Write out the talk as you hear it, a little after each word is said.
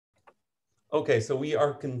Okay, so we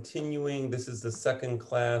are continuing. This is the second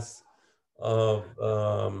class of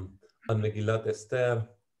on Megilat Esther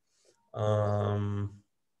um,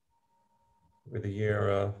 with the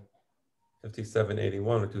year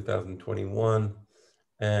 5781 or 2021.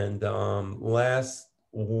 And last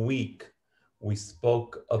week, we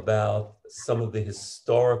spoke about some of the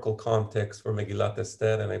historical context for Megilat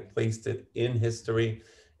Esther, and I placed it in history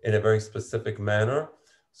in a very specific manner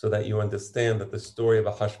so that you understand that the story of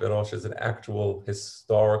Ahasuerus is an actual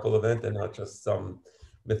historical event and not just some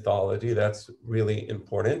mythology. That's really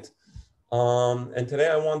important. And today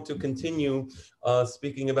I want to continue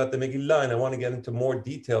speaking about the Megillah, and I want to get into more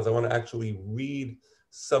details. I want to actually read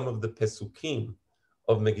some of the Pesukim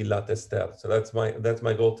of Megillat Esther. So that's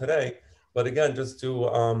my goal today. But again, just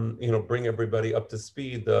to bring everybody up to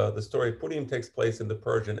speed, the story of Purim takes place in the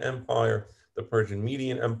Persian Empire, the Persian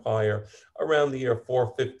Median Empire, around the year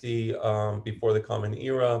 450 before the Common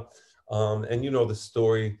Era. And you know the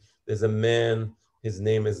story. There's a man. His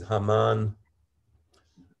name is Haman.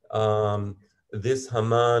 Um, this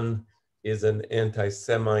Haman is an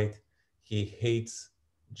anti-Semite. He hates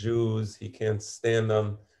Jews. He can't stand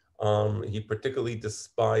them. He particularly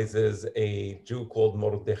despises a Jew called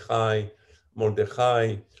Mordechai.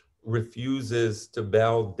 Mordechai refuses to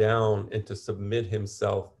bow down and to submit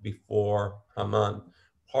himself before Haman.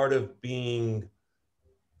 Part of being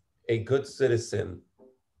a good citizen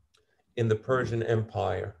in the Persian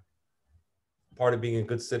Empire, part of being a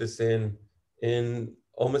good citizen in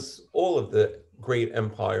almost all of the great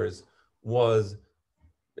empires was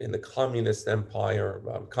in the communist empire,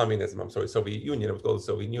 communism, I'm sorry, Soviet Union, it was called the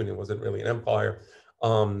Soviet Union, wasn't really an empire,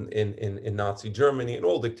 in Nazi Germany and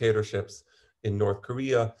all dictatorships in North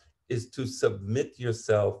Korea, is to submit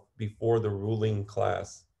yourself before the ruling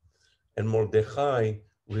class. And Mordechai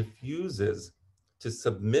refuses to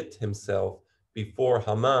submit himself before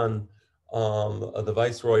Haman, the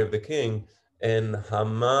viceroy of the king, and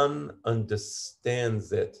Haman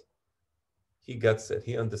understands it. He gets it.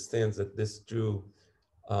 He understands that this Jew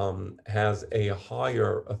has a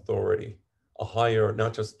higher authority, a higher,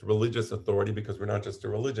 not just religious authority, because we're not just a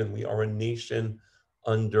religion, we are a nation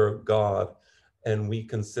under God. And we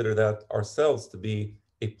consider that ourselves to be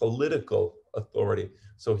a political authority.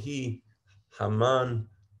 So Haman,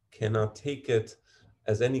 cannot take it.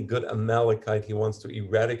 As any good Amalekite, he wants to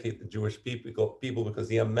eradicate the Jewish people because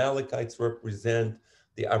the Amalekites represent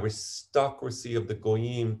the aristocracy of the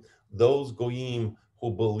Goyim, those Goyim who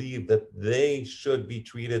believe that they should be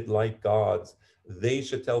treated like gods. They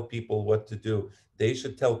should tell people what to do. They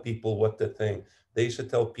should tell people what to think. They should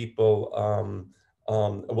tell people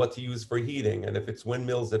what to use for heating. And if it's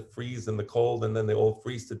windmills that freeze in the cold and then they all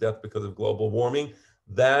freeze to death because of global warming,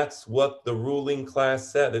 that's what the ruling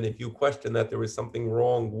class said. And if you question that, there is something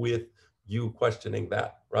wrong with you questioning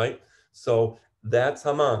that, right? So that's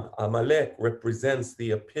Haman. Amalek represents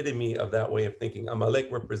the epitome of that way of thinking. Amalek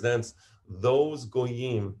represents those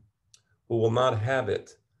goyim who will not have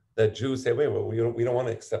it, that Jews say, wait, well, we don't want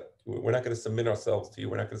to accept, we're not going to submit ourselves to you.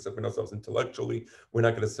 We're not going to submit ourselves intellectually. We're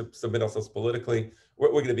not going to submit ourselves politically.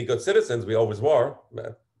 We're going to be good citizens. We always were.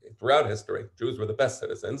 Throughout history, Jews were the best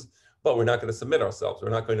citizens, but we're not going to submit ourselves. We're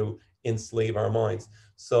not going to enslave our minds.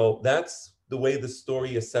 So that's the way the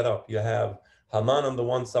story is set up. You have Haman on the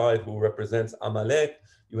one side, who represents Amalek.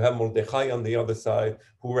 You have Mordechai on the other side,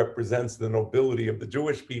 who represents the nobility of the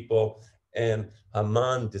Jewish people. And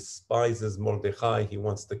Haman despises Mordechai. He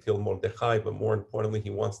wants to kill Mordechai, but more importantly, he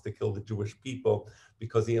wants to kill the Jewish people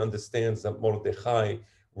because he understands that Mordechai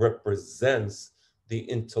represents the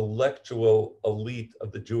intellectual elite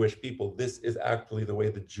of the Jewish people. This is actually the way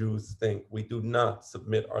the Jews think. We do not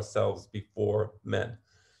submit ourselves before men.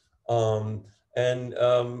 And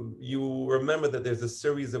you remember that there's a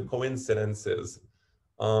series of coincidences.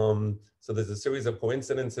 So there's a series of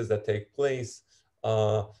coincidences that take place.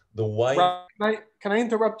 The wife. Can I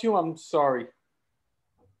interrupt you? I'm sorry.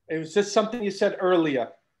 It was just something you said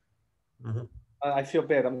earlier. Mhm. I feel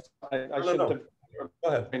bad. I shouldn't have. Go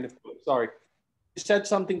ahead. Sorry. You said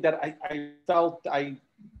something that I felt I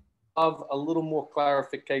love a little more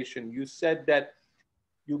clarification. You said that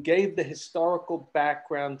you gave the historical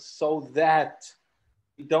background so that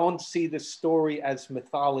we don't see the story as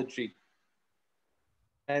mythology.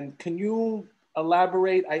 And can you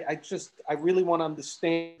elaborate? I really want to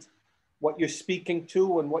understand what you're speaking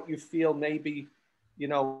to and what you feel maybe,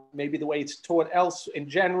 maybe the way it's taught else in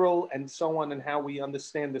general and so on, and how we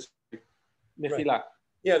understand this. Right.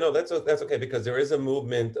 Yeah, no, that's okay, because there is a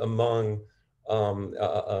movement among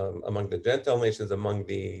the Gentile nations, among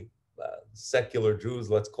the secular Jews,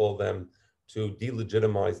 let's call them, to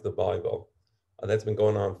delegitimize the Bible. That's been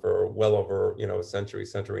going on for well over, a century,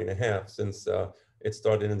 century and a half, since it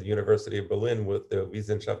started in the University of Berlin with the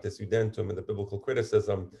Wissenschaft des Studentum and the biblical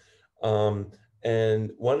criticism. Um,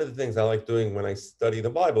 and one of the things I like doing when I study the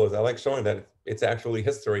Bible is I like showing that it's actually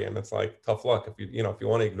history, and it's like tough luck. If you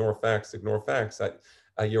want to ignore facts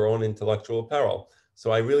at your own intellectual peril.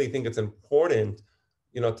 So I really think it's important,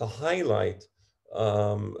 to highlight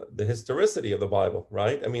the historicity of the Bible,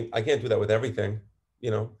 right? I mean, I can't do that with everything,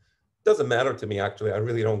 you know. Doesn't matter to me, actually. I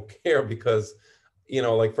really don't care, because,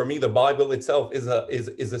 like, for me, the Bible itself is a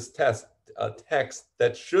text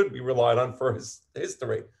that should be relied on for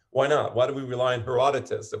history. Why not? Why do we rely on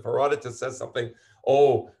Herodotus? If Herodotus says something,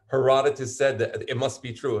 oh, Herodotus said that, it must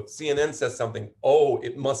be true. If CNN says something, oh,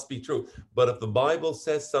 it must be true. But if the Bible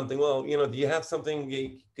says something, well, do you have something,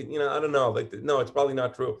 I don't know, like, no, it's probably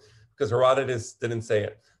not true, because Herodotus didn't say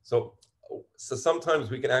it. So sometimes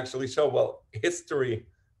we can actually show, well, history,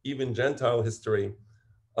 even Gentile history,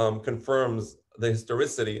 confirms the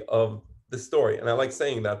historicity of the story. And I like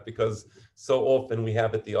saying that because so often we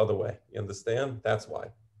have it the other way. You understand? That's why.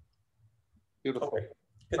 Beautiful. Okay,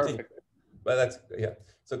 continue. Perfect. But that's, yeah.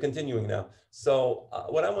 So continuing now. So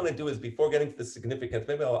what I want to do is, before getting to the significance,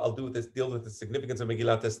 maybe I'll deal with the significance of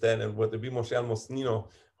Megilat Esther, and what the Rabbi Moshe Mosnino,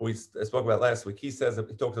 who we spoke about last week, he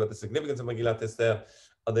talks about the significance of Megilat Esther.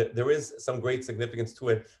 There is some great significance to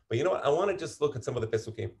it. But you know what? I want to just look at some of the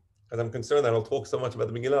Pesukim, because I'm concerned that I'll talk so much about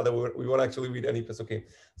the Megillah that we won't actually read any Pesukim.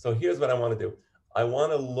 So here's what I want to do. I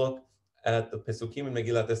want to look at the Pesukim in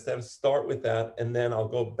Megilat Esther, start with that, and then I'll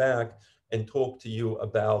go back and talk to you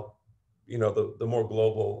about, the more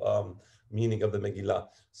global meaning of the Megillah.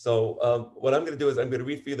 So what I'm going to do is I'm going to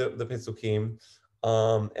read for you the Pesukim,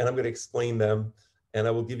 and I'm going to explain them, and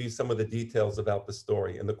I will give you some of the details about the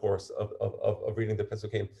story in the course of reading the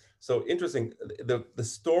Pesukim. So interesting, the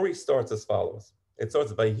story starts as follows. It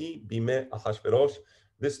starts, Vayhi bimeh Ahashverosh.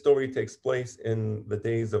 This story takes place in the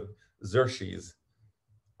days of Xerxes.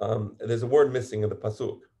 There's a word missing in the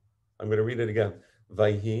pasuk. I'm going to read it again.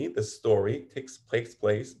 Vayhi, the story, takes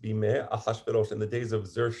place, bimeh Ahashverosh, in the days of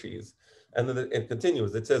Xerxes. And then it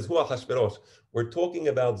continues. It says, Hu Ahashverosh. We're talking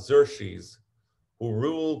about Xerxes, who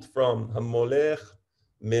ruled from Hamolech,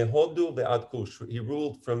 Mehodu ve'ad Kush. He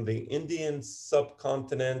ruled from the Indian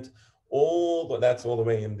subcontinent, that's all the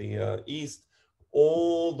way in the east,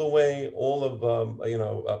 all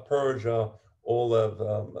of Persia, all of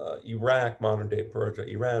Iraq, modern day Persia,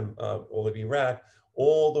 Iran, all of Iraq,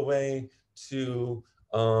 all the way to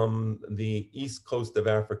the east coast of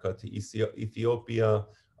Africa, to Ethiopia,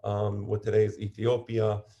 what today is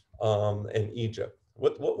Ethiopia, and Egypt.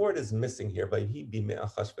 What word is missing here?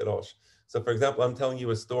 So, for example, I'm telling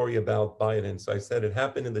you a story about Biden. So I said it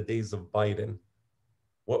happened in the days of Biden.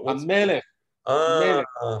 What's Amelech. Melech.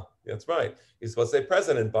 that's right. You're supposed to say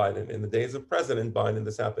President Biden. In the days of President Biden,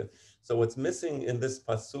 this happened. So what's missing in this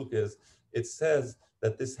pasuk is, it says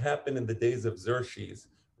that this happened in the days of Xerxes,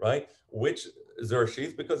 right? Which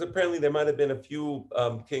Xerxes? Because apparently there might have been a few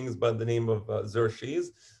kings by the name of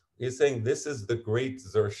Xerxes. He's saying this is the great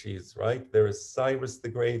Xerxes, right? There is Cyrus the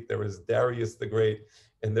Great, there is Darius the Great,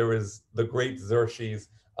 and there is the great Xerxes,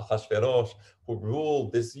 Ahashverosh, who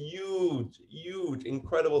ruled this huge, huge,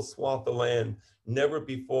 incredible swath of land. Never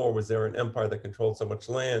before was there an empire that controlled so much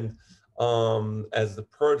land as the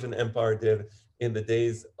Persian Empire did in the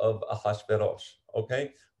days of Ahashverosh,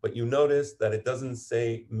 okay? But you notice that it doesn't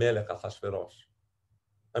say Melech Ahashverosh.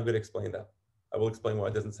 I'm going to explain that. I will explain why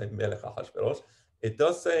it doesn't say Melech Ahashverosh. It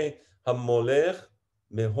does say Hamolech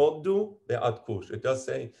Mehodu Be'ad Kush. It does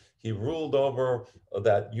say he ruled over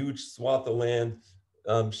that huge swath of land,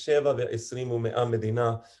 Sheva ve'esrimu me'am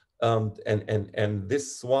medina, and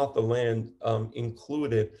this swath of land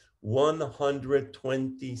included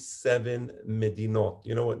 127 medinot.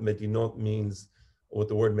 You know what medinot means? What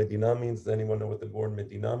the word medina means? Does anyone know what the word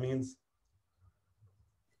medina means?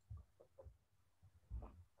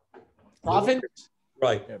 Province?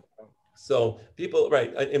 Right. So people,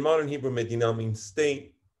 right, in modern Hebrew, Medina means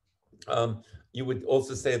state. You would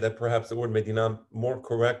also say that perhaps the word Medina more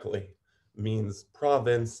correctly means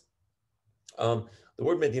province. The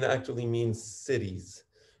word Medina actually means cities.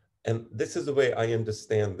 And this is the way I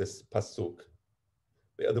understand this pasuk.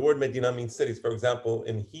 The word Medina means cities. For example,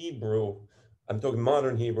 in Hebrew, I'm talking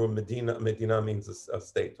modern Hebrew, Medina means a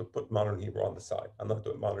state. So put modern Hebrew on the side. I'm not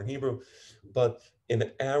doing modern Hebrew. But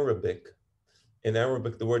in Arabic,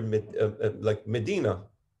 the word like Medina,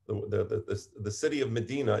 the city of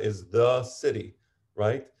Medina is the city,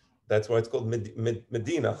 right? That's why it's called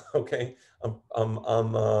Medina. Okay,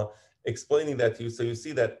 I'm explaining that to you, so you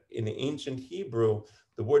see that in ancient Hebrew,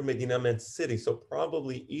 the word Medina meant city. So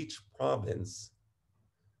probably each province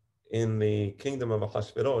in the kingdom of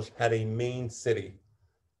Ahasuerus had a main city,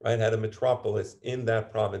 right? Had a metropolis in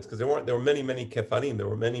that province, because there were many kefarim. There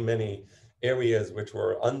were many areas which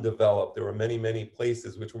were undeveloped. There were many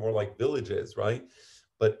places which were more like villages, right?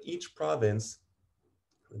 But each province,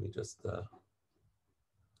 let me just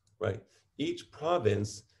right, each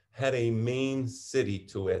province had a main city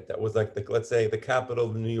to it that was like the, let's say the capital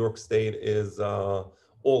of New York State is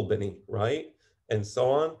Albany, right? And so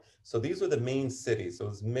on. So these were the main cities. So it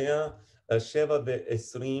was Mea Sheva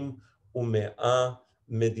Ve'esrim Umea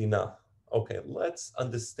Medina. Okay, let's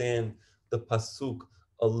understand the pasuk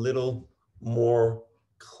a little more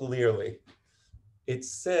clearly. It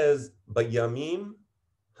says, Bayamim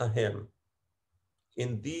Hahem,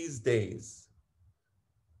 in these days,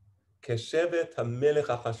 Keshevet HaMelech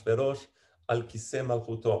Ahashverosh al Kiseh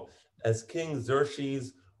Malchuto, as King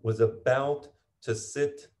Xerxes was about to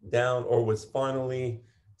sit down, or was finally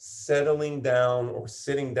settling down, or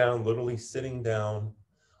sitting down, literally sitting down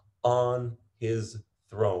on his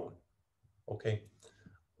throne. Okay,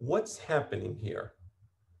 what's happening here?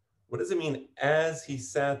 What does it mean as he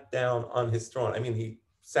sat down on his throne? I mean, he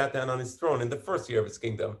sat down on his throne in the first year of his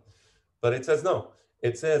kingdom. But it says no.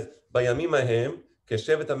 It says, בימים ההם,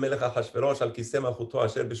 כשבט המלך אחשוורוש על כיסא מלכותו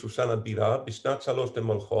אשר בשושן הבירה, בשנת 3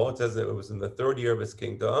 למלכו, it says it was in the third year of his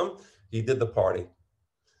kingdom, he did the party.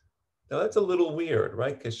 Now that's a little weird,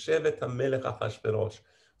 right? כשבט המלך אחשוורוש.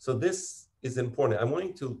 So this is important. I want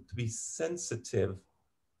you to be sensitive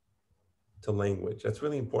to language. That's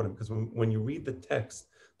really important, because when you read the text,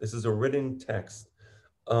 this is a written text.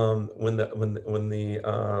 When the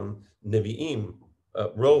Nevi'im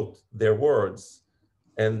wrote their words,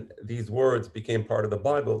 and these words became part of the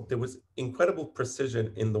Bible, there was incredible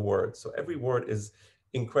precision in the words. So every word is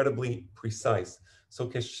incredibly precise. So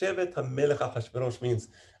Keshevet HaMelech Achashverosh means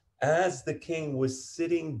as the king was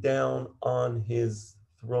sitting down on his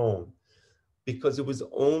throne, because it was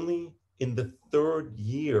only in the third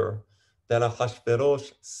year that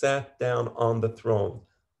Ahashverosh sat down on the throne.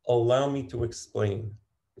 Allow me to explain.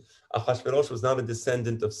 Ahashverosh was not a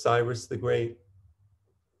descendant of Cyrus the Great,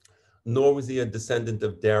 nor was he a descendant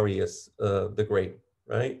of Darius the Great,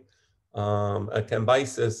 right?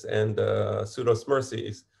 Cambyses and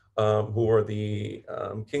Pseudo-Smerces, who were the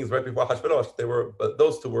kings right before Ahashverosh,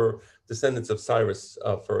 those two were descendants of Cyrus,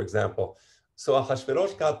 for example. So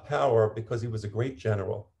Ahashverosh got power because he was a great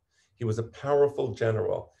general. He was a powerful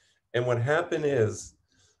general. And what happened is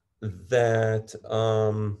that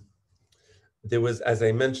there was, as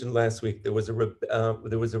I mentioned last week, there was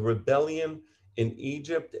a rebellion in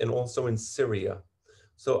Egypt and also in Syria.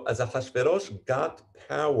 So as Ahashverosh got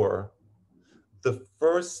power, the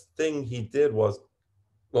first thing he did was,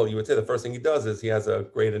 well, you would say the first thing he does is he has a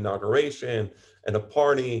great inauguration and a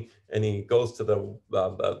party, and he goes to the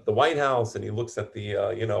White House and he looks at the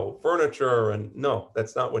furniture. And no,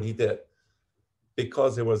 that's not what he did,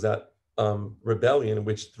 because there was that rebellion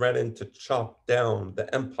which threatened to chop down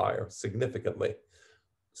the empire significantly.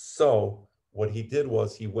 So what he did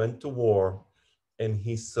was he went to war and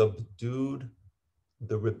he subdued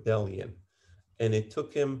the rebellion. And it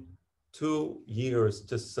took him 2 years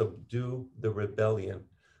to subdue the rebellion.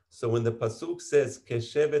 So when the pasuk says,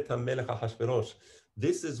 Keshevet HaMelech Ahashverosh,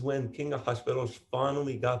 this is when King Ahashverosh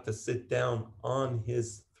finally got to sit down on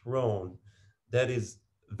his throne. That is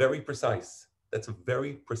very precise. That's a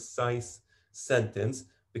very precise sentence,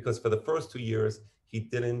 because for the first 2 years, he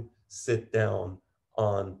didn't sit down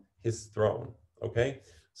on his throne, okay?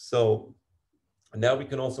 So now we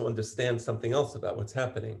can also understand something else about what's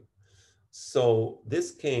happening. So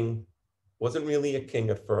this king wasn't really a king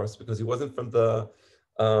at first, because he wasn't from the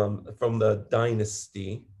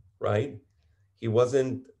dynasty, right? He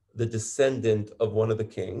wasn't the descendant of one of the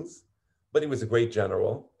kings, but he was a great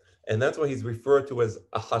general. And that's why he's referred to as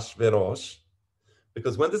Ahashverosh,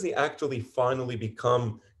 because when does he actually finally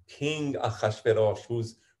become King Ahashverosh,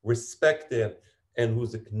 who's respected and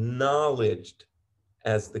who's acknowledged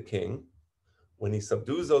as the king? When he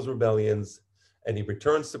subdues those rebellions and he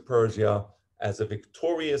returns to Persia as a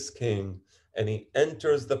victorious king, and he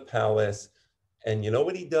enters the palace. And you know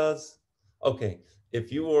what he does? Okay, if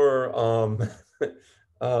you were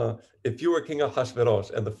King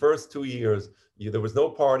Ahashverosh, and the first 2 years there was no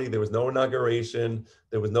party, there was no inauguration,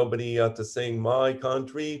 there was nobody to sing "My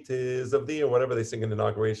Country 'Tis of Thee" or whatever they sing in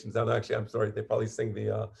inaugurations. And actually, I'm sorry, they probably sing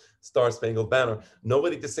the Star Spangled Banner.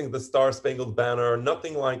 Nobody to sing the Star Spangled Banner,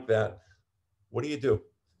 nothing like that. What do?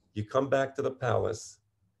 You come back to the palace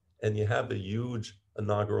and you have a huge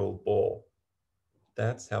inaugural ball.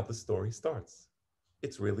 That's how the story starts.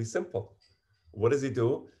 It's really simple. What does he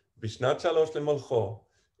do? Bishnat Shalosh Lemalcho.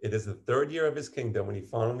 It is the third year of his kingdom when he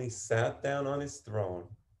finally sat down on his throne.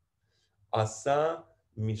 Asa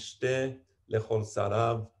mishte lechol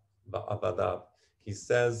sarav va'avadav. He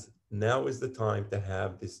says, now is the time to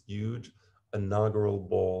have this huge inaugural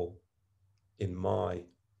ball in my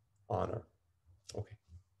honor. Okay.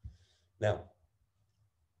 Now,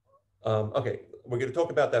 okay, we're going to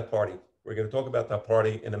talk about that party. We're going to talk about that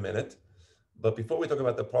party in a minute. But before we talk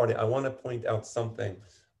about the party, I want to point out something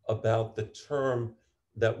about the term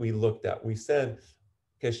that we looked at. We said,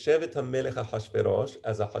 Keshevet HaMelech HaHashverosh,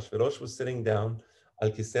 as Ahashverosh was sitting down,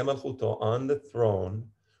 Al Kiseh Malchuto, on the throne.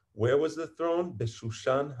 Where was the throne?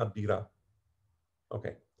 Beshushan Habira.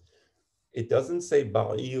 Okay. It doesn't say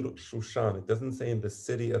Ba'ir Shushan. It doesn't say in the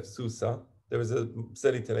city of Susa. There is a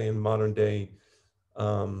city today in modern day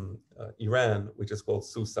Iran, which is called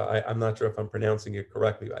Susa. I'm not sure if I'm pronouncing it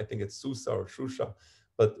correctly. I think it's Susa or Shusha,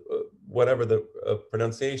 but whatever the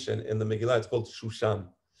pronunciation in the Megilat, it's called Shushan.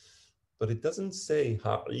 But it doesn't say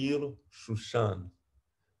Ha'ir Shushan.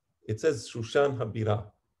 It says Shushan Habira.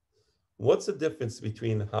 What's the difference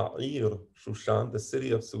between Ha'ir Shushan, the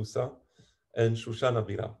city of Susa, and Shushan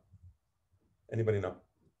Habira? Anybody know?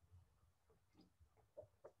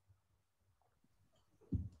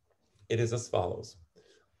 It is as follows.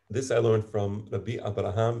 This I learned from Rabbi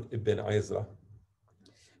Abraham ibn Ezra.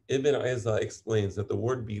 Ibn Ezra explains that the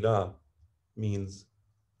word Bira means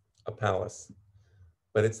a palace,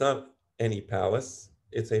 but it's not any palace.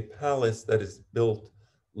 It's a palace that is built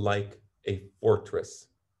like a fortress.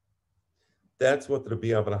 That's what Rabbi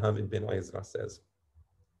Abraham ibn Ezra says.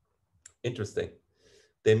 Interesting.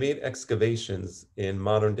 They made excavations in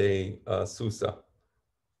modern day Susa,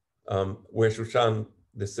 where Shushan,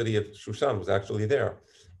 the city of Shushan, was actually there.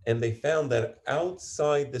 And they found that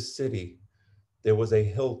outside the city, there was a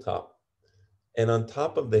hilltop. And on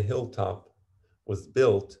top of the hilltop was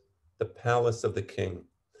built the palace of the king.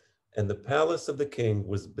 And the palace of the king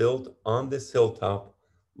was built on this hilltop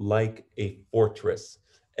like a fortress.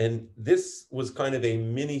 And this was kind of a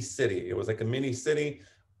mini city. It was like a mini city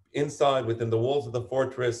inside within the walls of the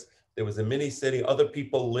fortress. There was a mini city. Other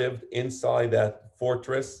people lived inside that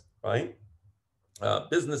fortress, right?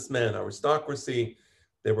 Businessmen, aristocracy,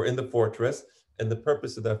 they were in the fortress. And the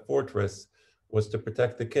purpose of that fortress was to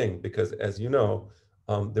protect the king, because as you know,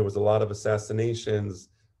 there was a lot of assassinations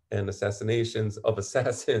and assassinations of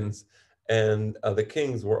assassins, and the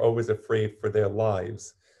kings were always afraid for their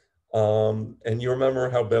lives. And you remember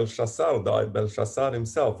how Belshazzar died. Belshazzar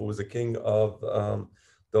himself, who was a king of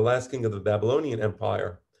the last king of the Babylonian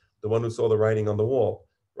Empire, the one who saw the writing on the wall,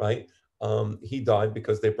 right? He died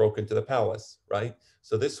because they broke into the palace, right?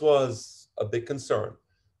 So this was a big concern,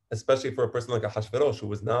 especially for a person like Ahashverosh, who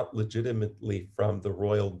was not legitimately from the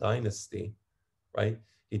royal dynasty, right?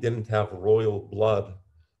 He didn't have royal blood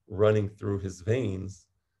running through his veins,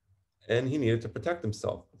 and he needed to protect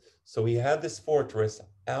himself. So he had this fortress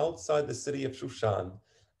outside the city of Shushan,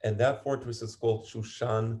 and that fortress is called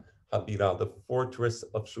Shushan Habira, the fortress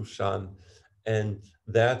of Shushan. And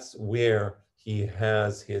that's where he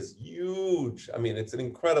has his huge, I mean, it's an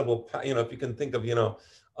incredible, if you can think of,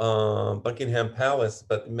 Buckingham Palace,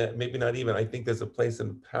 but maybe not even. I think there's a place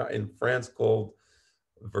in France called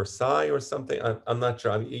Versailles or something. I'm not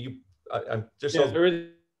sure. I'm just Yeah, so, there is.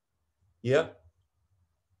 yeah.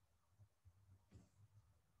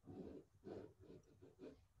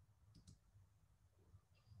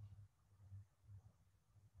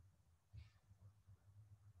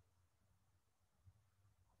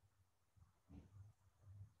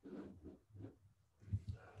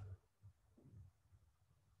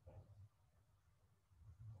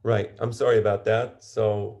 Right. I'm sorry about that.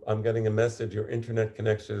 So I'm getting a message. Your internet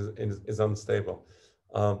connection is unstable.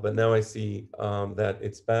 But now I see that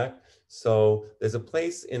it's back. So there's a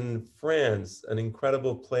place in France, an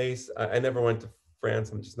incredible place. I never went to France.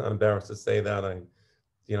 I'm just not embarrassed to say that.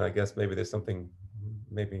 I guess maybe there's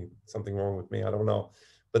maybe something wrong with me. I don't know.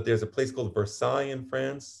 But there's a place called Versailles in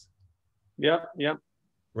France, Yeah, yeah,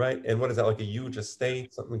 right? And what is that, like a huge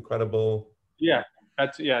estate, something incredible? yeah.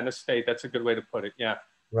 That's an estate. That's a good way to put it. Yeah,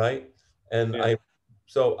 Right? And yeah.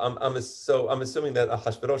 I'm assuming that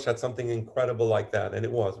Ahashverosh had something incredible like that, and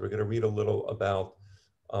it was. We're going to read a little about.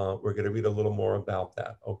 We're going to read a little more about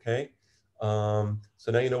that. Okay. So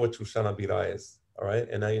now you know what Shushan Abira is. All right,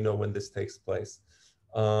 and now you know when this takes place.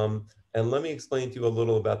 And let me explain to you a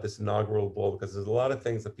little about this inaugural ball, because there's a lot of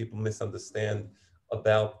things that people misunderstand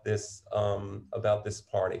about this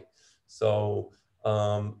party. So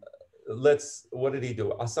what did he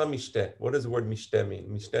do? Asa mishte. What does the word mishte mean?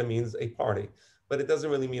 Mishte means a party, but it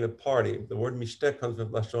doesn't really mean a party. The word mishte comes from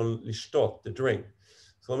lashon lishtot, to drink.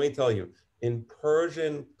 So let me tell you, in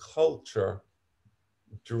Persian culture,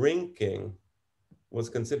 drinking was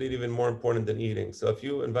considered even more important than eating. So if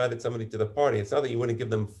you invited somebody to the party, it's not that you wouldn't give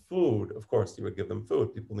them food. Of course, you would give them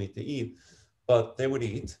food. People need to eat, but they would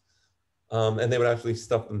eat, and they would actually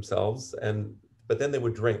stuff themselves. But then they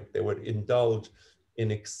would drink. They would indulge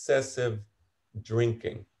in excessive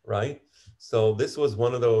drinking, right? So this was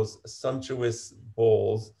one of those sumptuous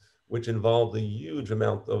bowls which involved a huge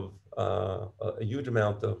amount of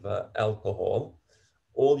alcohol,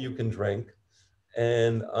 all you can drink,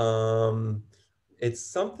 and it's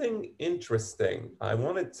something interesting. I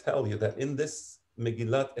want to tell you that in this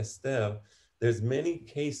Megilat Esther, there's many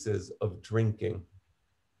cases of drinking.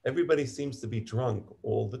 Everybody seems to be drunk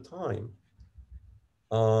all the time.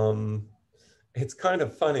 Um, it's kind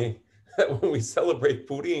of funny that when we celebrate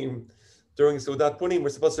Purim, during Sudat Purim, we're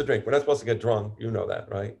supposed to drink. We're not supposed to get drunk. You know that,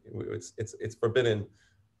 right? It's forbidden.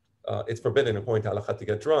 It's forbidden according to halakha to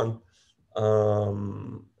get drunk.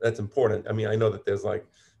 That's important. I mean, I know that there's like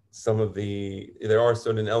there are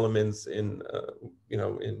certain elements in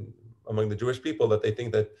among the Jewish people that they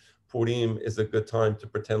think that Purim is a good time to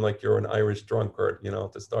pretend like you're an Irish drunkard,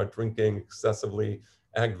 to start drinking excessively,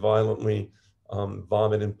 act violently,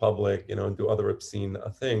 vomit in public, and do other obscene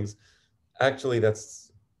things. Actually,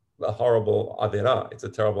 that's a horrible avera. It's a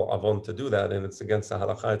terrible avon to do that, and it's against the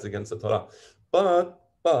halakha, it's against the Torah.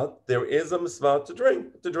 But there is a mitzvah to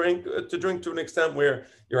drink to an extent where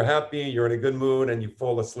you're happy, you're in a good mood, and you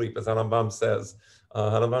fall asleep, as Harambam says.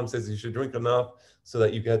 Harambam says you should drink enough so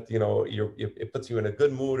that you get, it puts you in a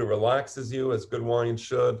good mood, it relaxes you, as good wine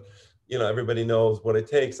should. Everybody knows what it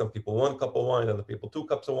takes. Some people 1 cup of wine, other people 2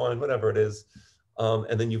 cups of wine, whatever it is.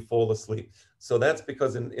 And then you fall asleep. So that's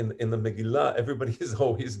because in the Megillah, everybody is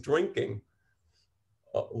always drinking.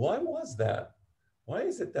 Why was that? Why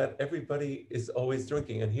is it that everybody is always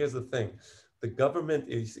drinking? And here's the thing: the government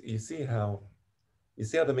is. You see how the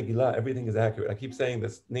Megillah, everything is accurate. I keep saying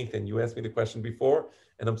this, Nathan. You asked me the question before,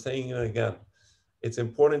 and I'm saying it again. It's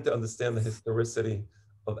important to understand the historicity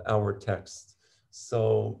of our text.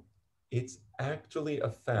 So it's actually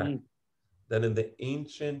a fact that in the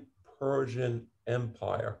ancient Persian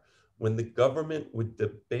Empire, when the government would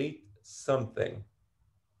debate something,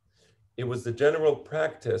 it was the general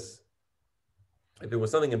practice, if it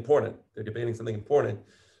was something important, they're debating something important,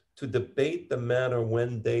 to debate the matter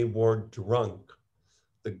when they were drunk.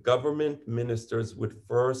 The government ministers would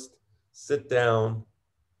first sit down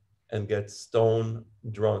and get stone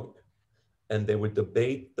drunk, and they would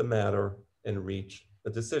debate the matter and reach a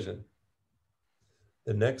decision.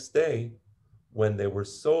 The next day, when they were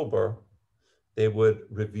sober, they would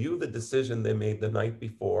review the decision they made the night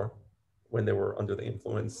before when they were under the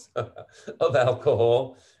influence of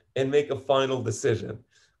alcohol and make a final decision.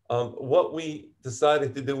 What we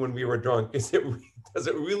decided to do when we were drunk does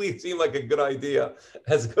it really seem like a good idea?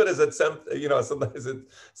 As good as it sounds, sometimes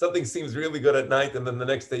something seems really good at night, and then the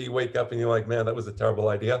next day you wake up and you're like, man, that was a terrible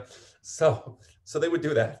idea. So they would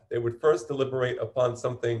do that. They would first deliberate upon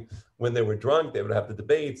something when they were drunk. They would have the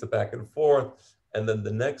debates, the back and forth, and then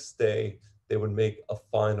the next day they would make a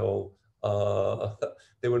final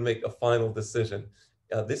decision.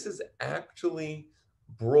 This is actually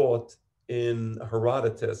brought in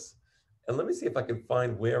Herodotus. And let me see if I can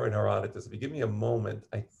find where in Herodotus. If you give me a moment,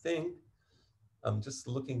 I think I'm just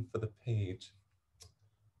looking for the page.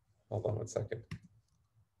 Hold on 1 second.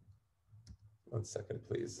 1 second,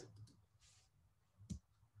 please.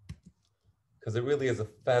 Because it really is a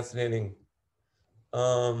fascinating,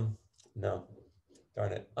 no,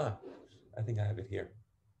 darn it. I think I have it here.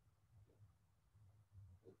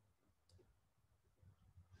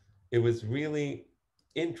 It was really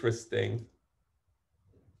interesting.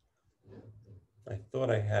 I thought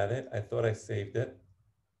I had it. I thought I saved it.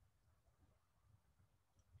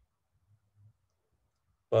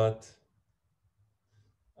 But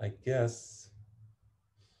I guess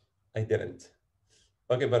I didn't.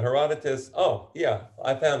 Okay, but Herodotus, oh yeah,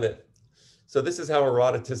 I found it. So this is how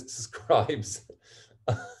Herodotus describes,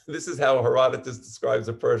 this is how Herodotus describes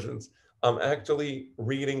the Persians. I'm actually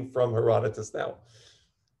reading from Herodotus now.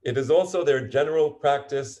 It is also their general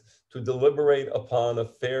practice to deliberate upon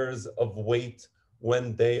affairs of weight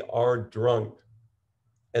when they are drunk.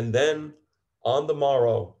 And then on the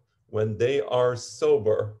morrow, when they are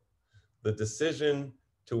sober, the decision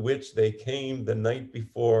to which they came the night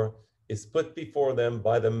before is put before them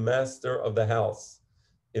by the master of the house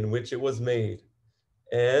in which it was made.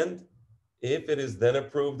 And if it is then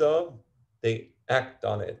approved of, they act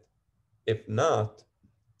on it. If not,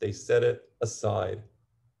 they set it aside.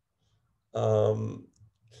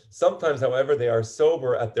 Sometimes, however, they are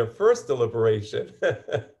sober at their first deliberation.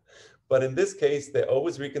 But in this case, they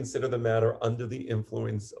always reconsider the matter under the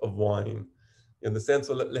influence of wine. In the sense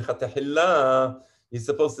of lechatahillah, You're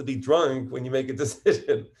supposed to be drunk when you make a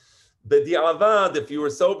decision. The di'avad, if you were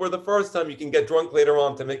sober the first time, you can get drunk later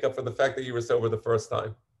on to make up for the fact that you were sober the first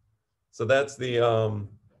time. So that's the, hold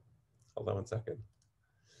on one second.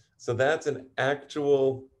 So that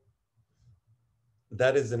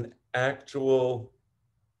is an actual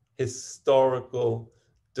historical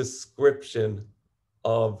description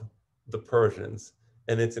of the Persians.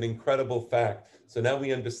 And it's an incredible fact. So now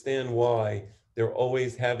we understand why they're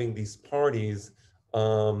always having these parties,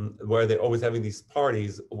 where they're always having these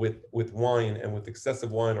parties with wine and with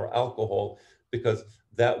excessive wine or alcohol, because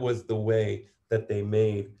that was the way that they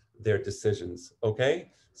made their decisions.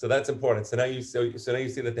 Okay? So that's important. So now you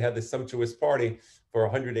see that they had this sumptuous party for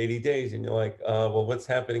 180 days, and you're like, well, what's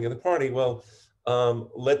happening in the party? Well,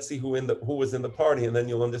 let's see who was in the party, and then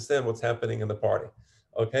you'll understand what's happening in the party.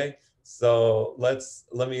 Okay, so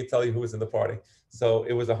let me tell you who was in the party. So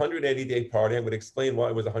it was a 180-day party. I'm going to explain why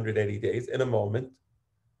it was 180 days in a moment,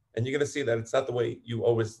 and you're going to see that it's not the way you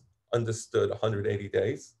always understood 180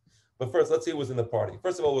 days. But first, let's see who was in the party.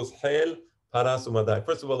 First of all, it was Hail Paras Umadai.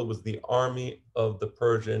 First of all, it was the army of the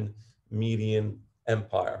Persian Median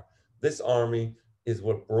Empire. This army is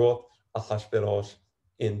what brought Ahashverosh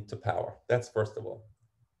into power. That's first of all.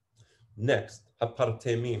 Next,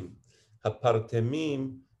 Hapartemim.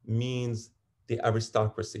 Hapartemim means the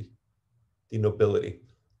aristocracy, the nobility,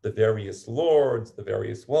 the various lords, the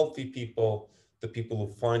various wealthy people, the people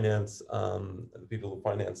who finance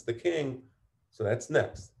the king. So that's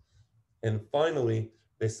next. And finally,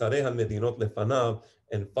 Besareha Medinot Lefanav,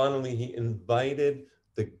 and finally he invited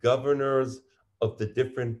the governors of the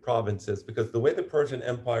different provinces, because the way the Persian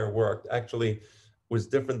Empire worked actually was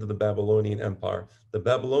different than the Babylonian Empire. The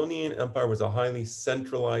Babylonian Empire was a highly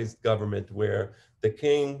centralized government where the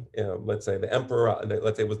king, let's say the emperor,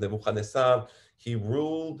 let's say it was Nebuchadnezzar, he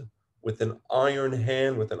ruled with an iron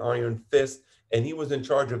hand, with an iron fist, and he was in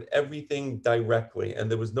charge of everything directly, and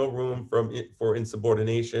there was no room for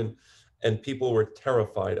insubordination, and people were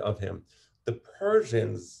terrified of him. The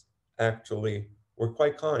Persians actually were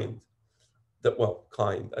quite kind.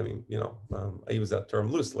 Kind, I mean, I use that term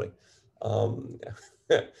loosely.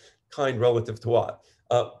 Kind relative to what?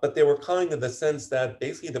 But they were kind in the sense that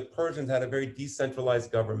basically the Persians had a very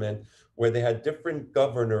decentralized government where they had different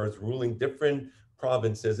governors ruling different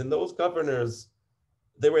provinces, and those governors,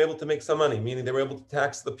 they were able to make some money, meaning they were able to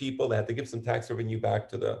tax the people. They had to give some tax revenue back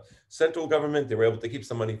to the central government. They were able to keep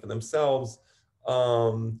some money for themselves,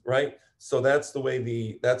 right? So that's the way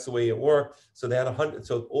it worked. So they had 100.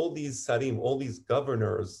 So all these sarim, all these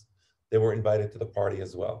governors, they were invited to the party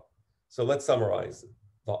as well. So let's summarize: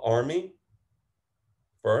 the army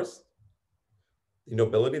first, the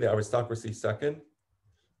nobility, the aristocracy second,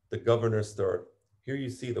 the governors third. Here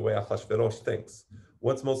you see the way Ahashverosh thinks.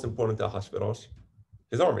 What's most important to Ahashverosh?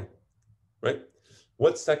 His army, right?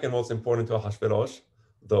 What's second most important to Ahashverosh?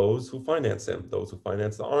 Those who finance him, those who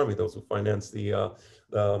finance the army, those who finance the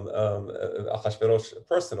Ahashverosh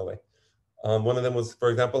personally. One of them was, for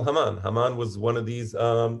example, Haman. Haman was one of these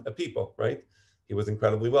people, right? He was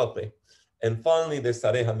incredibly wealthy. And finally, there's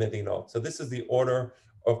Sareh HaMedinot. So this is the order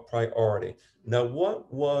of priority. Now,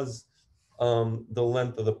 what was the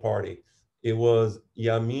length of the party? It was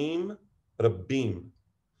Yamim Rabim.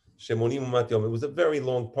 Shemonim Umat Yom. It was a very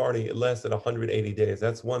long party. It lasted 180 days.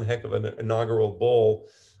 That's one heck of an inaugural ball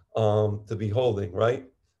to be holding, right?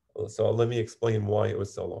 So let me explain why it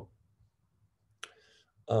was so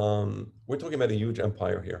long. We're talking about a huge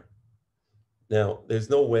empire here. Now, there's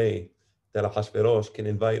no way that Ahashverosh can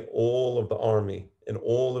invite all of the army and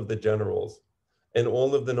all of the generals and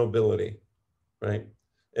all of the nobility, right?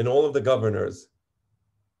 And all of the governors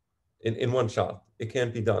in one shot. It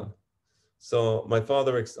can't be done. So my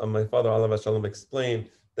father, Alav Shalom, explained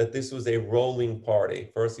that this was a rolling party.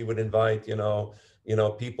 First, he would invite,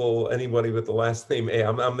 people, anybody with the last name A.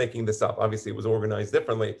 I'm making this up. Obviously, it was organized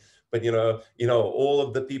differently, but all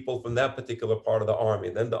of the people from that particular part of the army,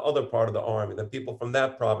 then the other part of the army, then people from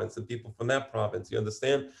that province, and people from that province. You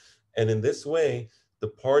understand? And in this way, the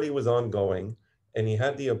party was ongoing, and he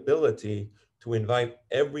had the ability to invite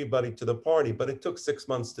everybody to the party, but it took 6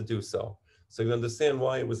 months to do so. So you understand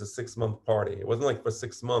why it was a 6-month party. It wasn't like for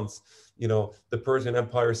 6 months, the Persian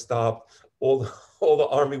Empire stopped, all the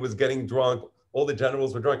army was getting drunk, all the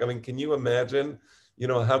generals were drunk. I mean, can you imagine,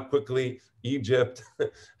 how quickly Egypt,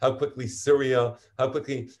 how quickly Syria, how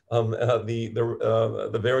quickly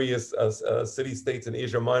the various city-states in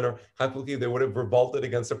Asia Minor, how quickly they would have revolted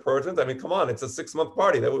against the Persians? I mean, come on, it's a 6-month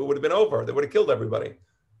party. That would have been over. They would have killed everybody.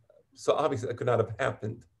 So obviously that could not have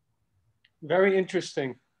happened. Very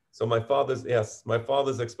interesting. So my father's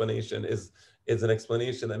explanation is an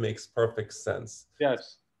explanation that makes perfect sense.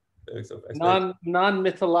 Yes.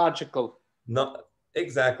 Non-mythological. Not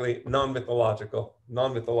exactly non-mythological.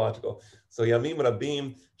 So Yamim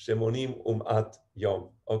Rabim Shemonim Yom.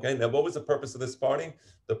 Okay, now what was the purpose of this party?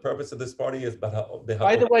 The purpose of this party is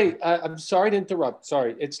By the way, I'm sorry to interrupt.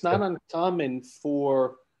 Sorry, it's not uncommon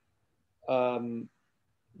for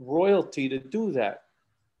royalty to do that.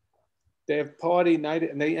 They have party night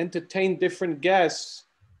and they entertain different guests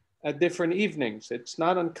at different evenings. It's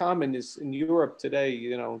not uncommon. It's in Europe today,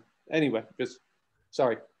 you know. Anyway, just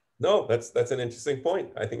sorry. No, that's an interesting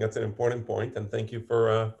point. I think that's an important point, and thank you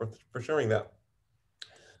for sharing that.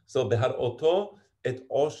 So Behar Oto et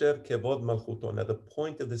Osher Kevod Malchuto. Now the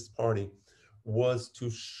point of this party was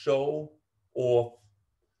to show off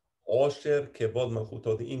Osher Kevod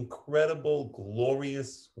Malchuto, the incredible,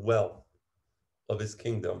 glorious wealth of his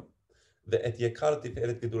kingdom, the Et Yekar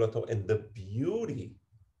Tiferet Gedulato, and the beauty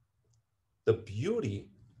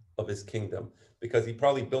of his kingdom, because he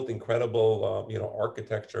probably built incredible,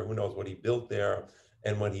 architecture. Who knows what he built there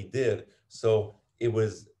and what he did. So it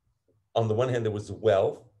was, on the one hand, there was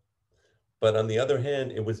wealth, but on the other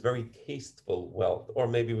hand, it was very tasteful wealth, or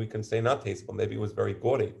maybe we can say not tasteful. Maybe it was very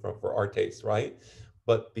gaudy for our taste, right?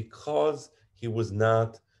 But because he was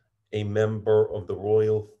not a member of the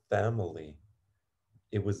royal family,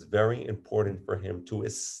 it was very important for him to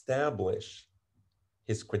establish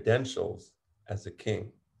his credentials as a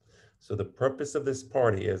king. So the purpose of this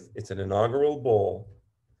party is, it's an inaugural ball,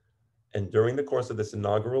 and during the course of this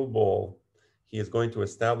inaugural ball, he is going to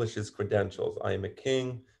establish his credentials. I am a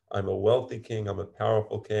king, I'm a wealthy king, I'm a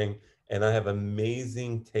powerful king, and I have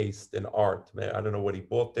amazing taste in art. Man, I don't know what he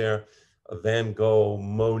bought there, Van Gogh,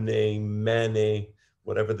 Monet, Manet,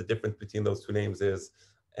 whatever the difference between those two names is.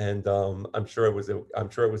 And I'm sure it was a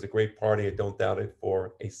great party. I don't doubt it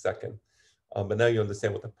for a second. But now you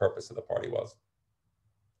understand what the purpose of the party was.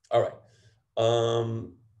 All right.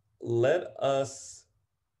 Let us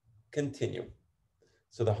continue.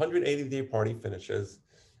 So the 180-day party finishes,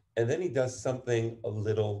 and then he does something a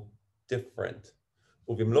little different.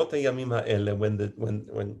 When the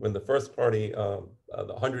first party, the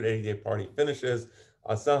 180-day party finishes,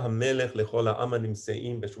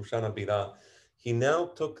 he now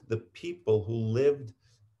took the people who lived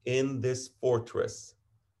in this fortress.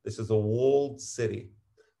 This is a walled city,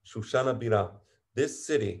 Shushana Bira. This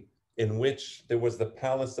city, in which there was the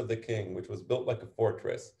palace of the king, which was built like a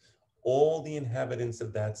fortress, all the inhabitants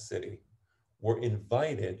of that city were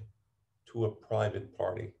invited to a private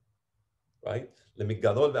party, right? It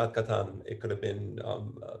could have been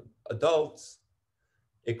adults,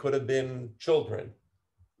 it could have been children.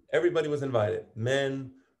 Everybody was invited,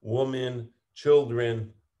 men, women,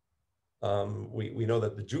 children. We know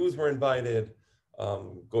that the Jews were invited,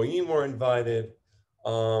 Goyim were invited,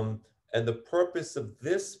 and the purpose of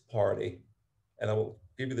this party, and I will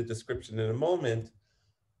give you the description in a moment,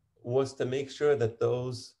 was to make sure that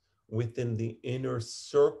those within the inner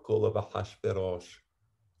circle of Ahashverosh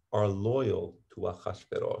are loyal to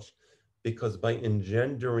Ahashverosh, because by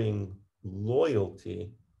engendering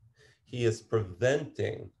loyalty, he is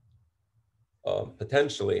preventing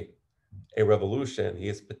potentially a revolution. He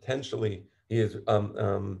is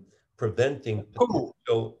preventing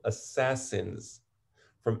potential assassins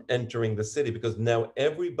from entering the city, because now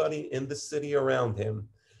everybody in the city around him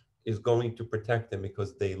is going to protect him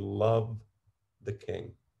because they love the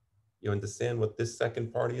king. You understand what this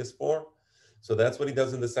second party is for? So that's what he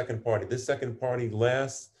does in the second party. This second party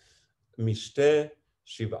lasts Mishteh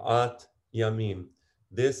Shivat Yamim.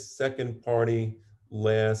 This second party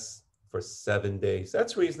lasts for 7 days.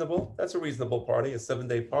 That's reasonable. That's a reasonable party, a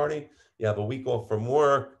 7-day party. You have a week off from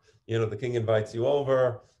work. The king invites you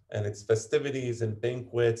over, and it's festivities and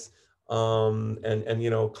banquets,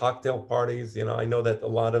 and cocktail parties. I know that a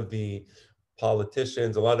lot of the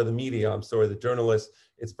politicians, a lot of the media, the journalists,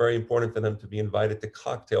 it's very important for them to be invited to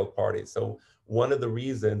cocktail parties. So one of the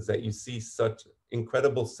reasons that you see such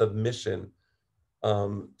incredible submission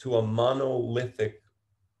to a monolithic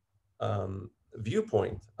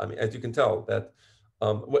viewpoint, I mean, as you can tell, that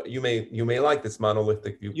you may like this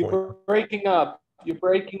monolithic viewpoint. You're breaking up. You're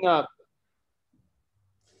breaking up.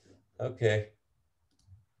 Okay.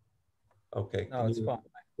 Okay. No, it's fine.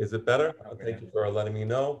 Is it better? Okay. Thank you for letting me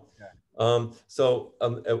know. Yeah.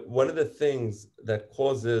 One of the things that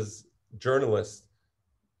causes journalists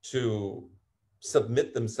to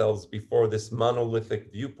submit themselves before this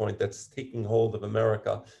monolithic viewpoint that's taking hold of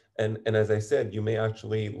America, and as I said, you may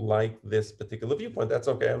actually like this particular viewpoint. That's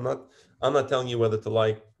okay. I'm not telling you whether to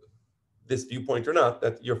like this viewpoint or not.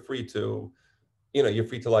 That you're free to, you're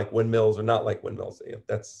free to like windmills or not like windmills.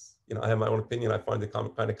 That's, I have my own opinion. I find it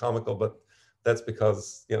kind of comical, but that's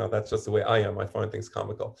because, that's just the way I am. I find things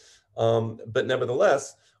comical. But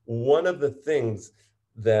nevertheless, one of the things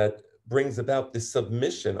that brings about this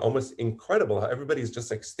submission, almost incredible, how everybody's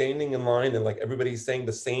just like standing in line and like everybody's saying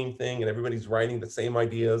the same thing and everybody's writing the same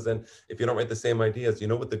ideas. And if you don't write the same ideas, you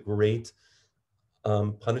know what the great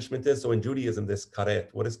punishment is? So in Judaism, there's karet.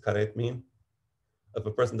 What does karet mean? If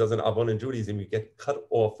a person does an avon in Judaism, you get cut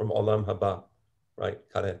off from olam haba, right?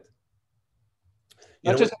 Karet. You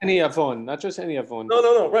Not know just what? any avon, not just any avon.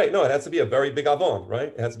 No, right. No, it has to be a very big avon, right?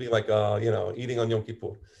 It has to be like, eating on Yom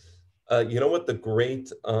Kippur. You know what the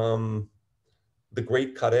great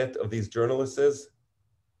karet of these journalists is?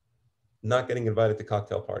 Not getting invited to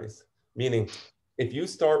cocktail parties. Meaning, if you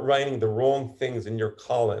start writing the wrong things in your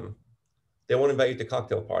column, they won't invite you to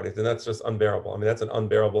cocktail parties, and that's just unbearable. I mean, that's an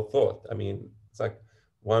unbearable thought. I mean, it's like,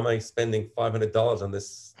 why am I spending $500 on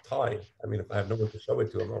this tie? I mean, if I have no one to show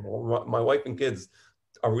it to, my wife and kids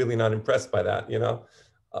are really not impressed by that, you know?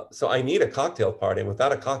 So I need a cocktail party, and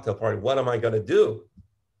without a cocktail party, what am I going to do?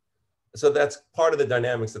 So that's part of the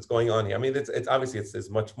dynamics that's going on here. I mean, it's obviously it's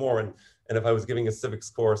much more. And if I was giving a civics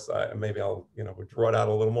course, maybe I'll draw it out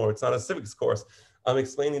a little more. It's not a civics course. I'm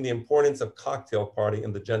explaining the importance of cocktail party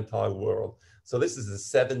in the Gentile world. So this is a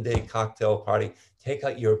 7-day cocktail party. Take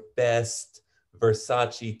out your best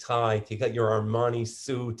Versace tie. Take out your Armani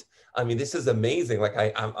suit. I mean, this is amazing. Like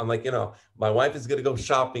I'm like, my wife is gonna go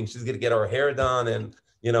shopping. She's gonna get her hair done and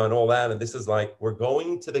and all that. And this is like, we're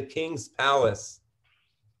going to the king's palace.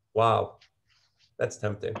 Wow, that's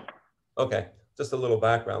tempting. Okay, just a little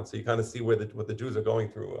background, so you kind of see what the Jews are going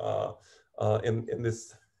through in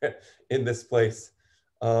this in this place.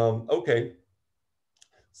 Okay,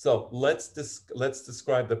 so let's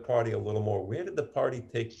describe the party a little more. Where did the party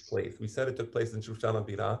take place? We said it took place in Shushan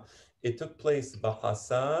HaBirah. It took place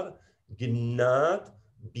Bahasar Ginat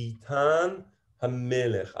Bitan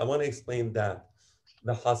Hamelech. I want to explain that.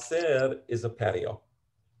 The Haser is a patio.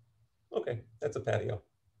 Okay, that's a patio.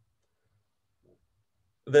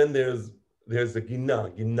 Then there's the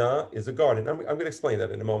Gina. Gina is a garden. I'm going to explain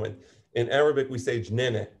that in a moment. In Arabic, we say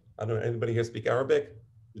Jnene. I don't know, anybody here speak Arabic?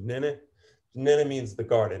 Jnene? Jnene means the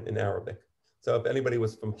garden in Arabic. So if anybody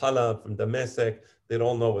was from Halab, from Damascus, they'd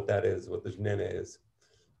all know what that is, what the Jnene is.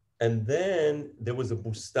 And then there was a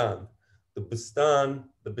bustan. The bustan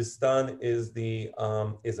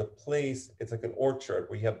is a place, it's like an orchard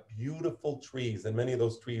where you have beautiful trees, and many of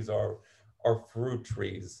those trees are fruit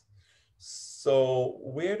trees. So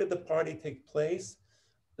where did the party take place?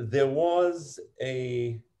 There was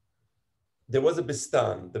a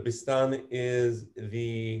bistan. The bistan is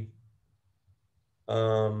the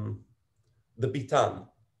bitan.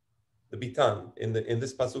 The bitan. In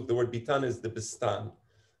this pasuk, the word bitan is the bistan.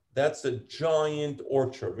 That's a giant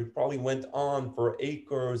orchard. It probably went on for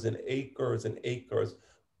acres and acres and acres.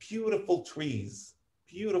 Beautiful trees,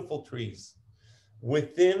 beautiful trees.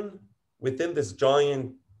 Within this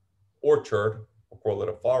giant orchard, we'll call it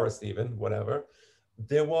a forest even, whatever,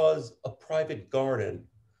 there was a private garden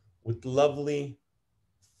with lovely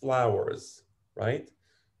flowers, right?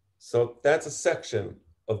 So that's a section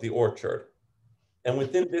of the orchard. And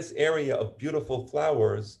within this area of beautiful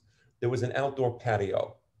flowers, there was an outdoor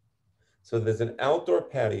patio. So there's an outdoor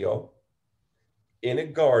patio in a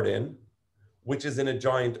garden, which is in a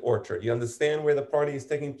giant orchard. You understand where the party is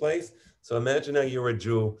taking place? So imagine now you're a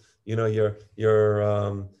Jew, you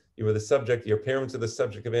were the subject, your parents are the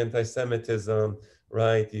subject of anti-Semitism,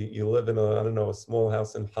 right? You live in a small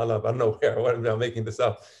house in Halab, I don't know where, I'm making this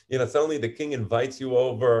up. Suddenly the king invites you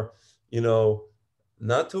over,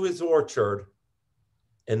 not to his orchard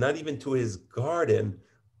and not even to his garden,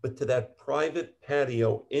 but to that private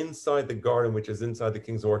patio inside the garden, which is inside the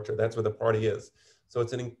king's orchard. That's where the party is. So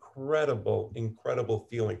it's an incredible, incredible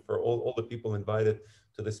feeling for all the people invited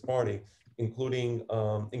to this party, including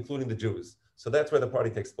the Jews. So that's where the party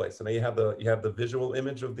takes place. So now you have the visual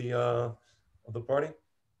image of the party.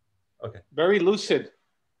 Okay. Very lucid.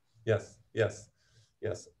 Yes.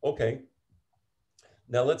 Okay.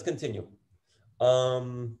 Now let's continue.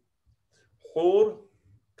 Hor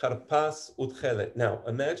karpas utchelet. Now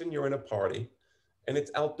imagine you're in a party, and it's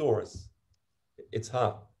outdoors. It's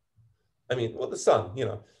hot. I mean, well, the sun,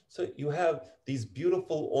 So you have these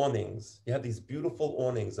beautiful awnings. You have these beautiful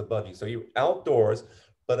awnings above you. So you're outdoors,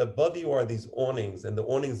 but above you are these awnings, and the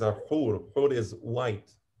awnings are hur. Hur is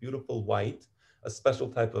white, beautiful white, a special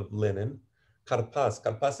type of linen. Karpas.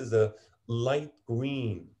 Karpas is a light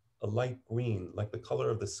green, like the color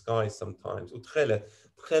of the sky sometimes. Utchelet.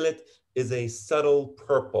 Utchelet is a subtle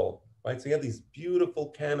purple, right? So you have these beautiful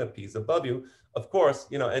canopies above you. Of course,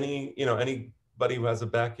 anybody who has a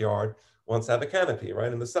backyard wants to have a canopy,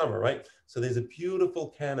 right, in the summer, right? So there's a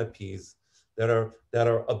beautiful canopies that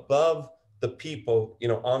are above the people,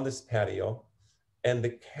 on this patio, and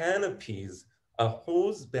the canopies,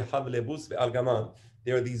 ahuz behavlebus ve'algaman.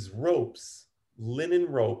 There are these ropes, linen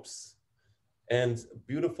ropes, and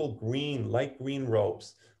beautiful green, light green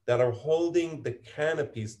ropes that are holding the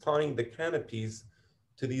canopies, tying the canopies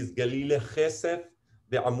to these galile chesef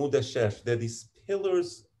ve'amud hashesh. They're these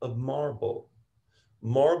pillars of marble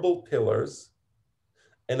pillars,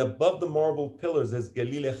 and above the marble pillars, there's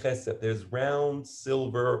Galile Chesed. There's round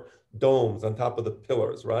silver domes on top of the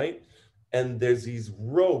pillars, right? And there's these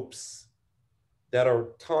ropes that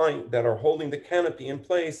are holding the canopy in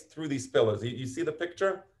place through these pillars. You see the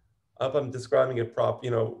picture? I hope I'm describing it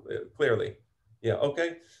clearly. Yeah,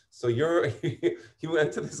 okay. So you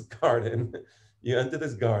enter this garden,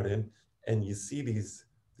 and you see these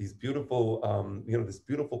beautiful, this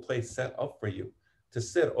beautiful place set up for you to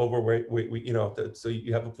sit over where so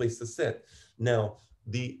you have a place to sit. Now,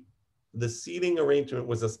 the seating arrangement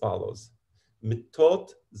was as follows.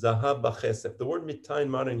 Mitot zahav b'chesef. The word mitah in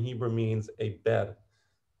modern Hebrew means a bed,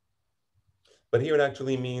 but here it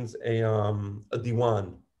actually means a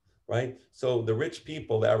diwan, right? So the rich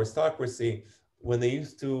people, the aristocracy, when they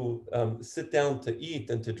used to sit down to eat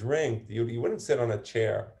and to drink, you wouldn't sit on a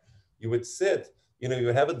chair. You would sit, you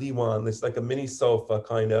would have a diwan, it's like a mini sofa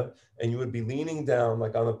kind of, and you would be leaning down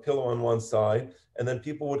like on a pillow on one side, and then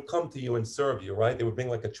people would come to you and serve you, right? They would bring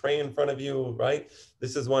like a tray in front of you, right?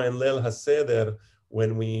 This is why in Leil HaSeder,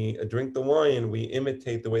 when we drink the wine, we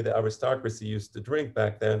imitate the way the aristocracy used to drink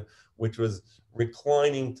back then, which was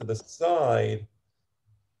reclining to the side,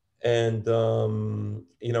 and and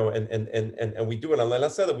we do it on Leil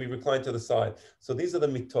HaSeder, we recline to the side. So these are the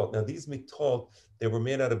mitot. Now these mitot, they were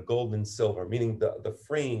made out of gold and silver, meaning the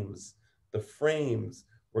frames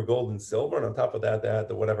were gold and silver, and on top of that, they had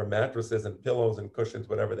the whatever mattresses and pillows and cushions,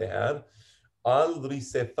 whatever they had. Al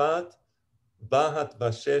risefat bahat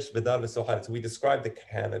vashesh vedal v'soharet. So we describe the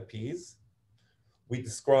canopies, we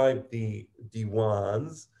describe the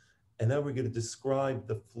diwans, and now we're going to describe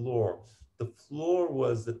the floor. The floor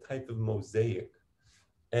was the type of mosaic,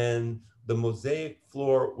 and the mosaic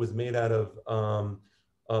floor was made out of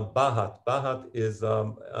bahat. Bahat is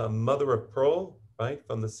mother of pearl, right?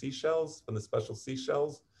 From the seashells, from the special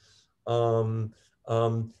seashells. There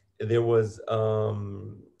was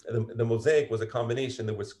the mosaic was a combination.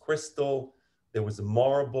 There was crystal, there was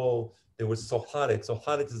marble, there was soharet.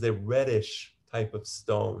 Soharet is a reddish type of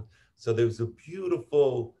stone. So there was a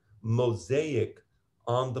beautiful mosaic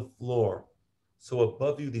on the floor. So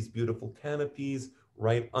above you, these beautiful canopies,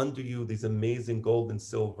 right under you, these amazing gold and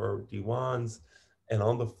silver diwans, and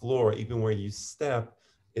on the floor, even where you step,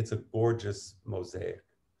 it's a gorgeous mosaic.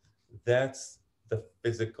 That's the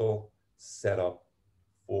physical setup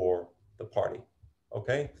for the party.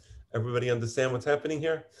 Okay? Everybody understand what's happening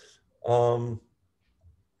here?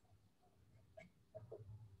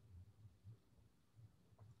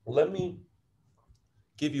 Let me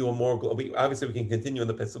give you a more, obviously we can continue in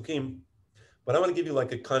the Pesukim, but I want to give you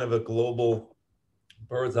like a kind of a global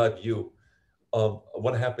bird's eye view of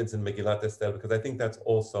what happens in Megilat Esther, because I think that's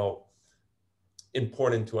also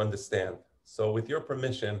important to understand. So with your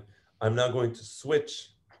permission, I'm now going to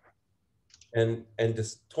switch and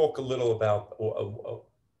just talk a little about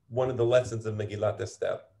one of the lessons of Megilat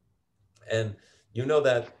Esther. And you know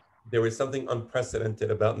that there is something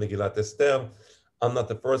unprecedented about Megilat Esther. I'm not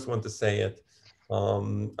the first one to say it.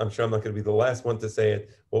 I'm sure I'm not going to be the last one to say it.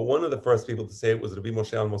 But one of the first people to say it was Rabbi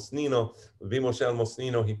Moshe Al-Mosnino. Rabbi Moshe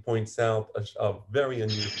Al-Mosnino, he points out a very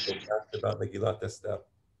unusual fact about Megilat Esther.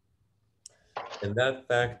 And that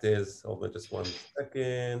fact is, hold on just one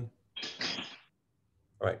second.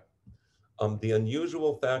 All right. The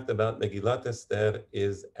unusual fact about Megilat Esther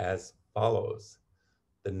is as follows.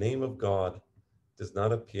 The name of God does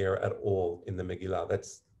not appear at all in the Megillah.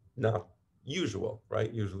 That's not usual,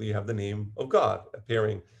 right? Usually you have the name of God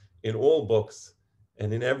appearing in all books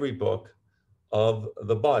and in every book of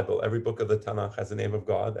the Bible. Every book of the Tanakh has the name of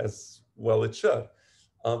God, as well it should.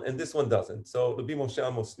 And this one doesn't. So Rabbi Moshe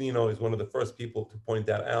Mosnino is one of the first people to point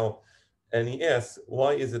that out. And he asks,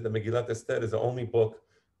 why is it that Megillat Esther is the only book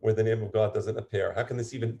where the name of God doesn't appear? How can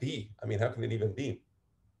this even be? I mean, how can it even be?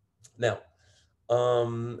 Now,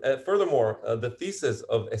 furthermore, the thesis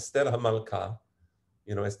of Esther HaMalka,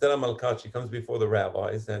 Esther HaMalka, she comes before the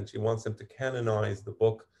rabbis and she wants them to canonize the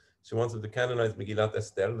book. She wants them to canonize Megillat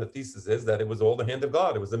Esther. The thesis is that it was all the hand of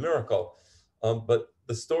God. It was a miracle. But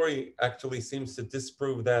the story actually seems to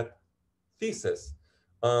disprove that thesis.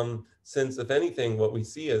 Since, if anything, what we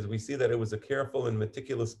see that it was a careful and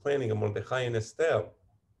meticulous planning of Mordechai and Esther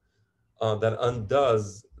that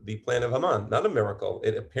undoes the plan of Haman, not a miracle.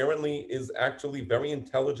 It apparently is actually very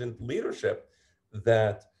intelligent leadership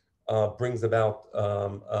that brings about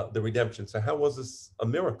the redemption. So how was this a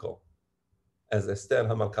miracle? As Esther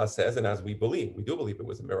Hamalka says, and as we do believe it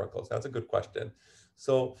was a miracle. So that's a good question.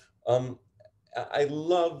 So I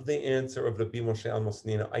love the answer of Rabbi Moshe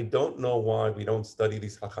Almosnina. I don't know why we don't study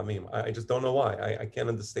these Chachamim. I just don't know why. I can't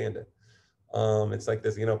understand it. It's like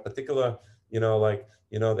this, particular,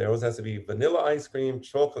 there always has to be vanilla ice cream,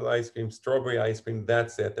 chocolate ice cream, strawberry ice cream.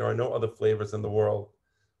 That's it. There are no other flavors in the world,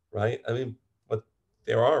 right? I mean, but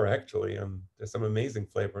there are actually, there's some amazing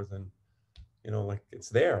flavors, and like it's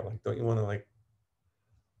there. Like, don't you want to like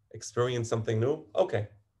experience something new? Okay,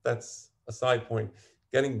 that's a side point.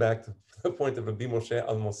 Getting back to the point of Rabbi Moshe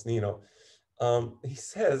Al Mosnino, he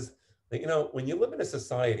says that when you live in a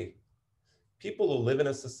society, people who live in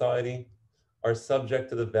a society are subject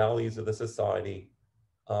to the values of the society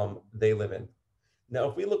they live in. Now,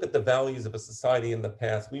 if we look at the values of a society in the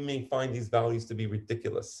past, we may find these values to be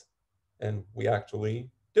ridiculous, and we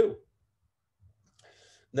actually do.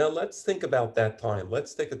 Now, let's think about that time.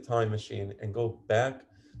 Let's take a time machine and go back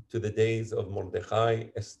to the days of Mordechai,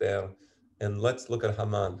 Esther, and let's look at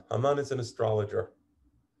Haman. Haman is an astrologer,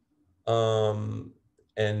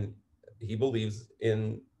 and he believes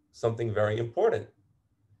in something very important.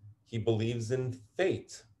 He believes in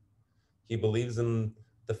fate. He believes in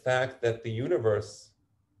the fact that the universe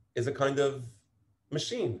is a kind of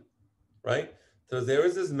machine, right? So there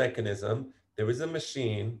is this mechanism, there is a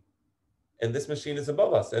machine, and this machine is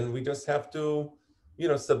above us, and we just have to,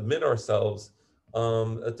 submit ourselves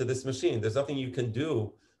to this machine. There's nothing you can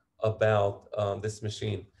do about this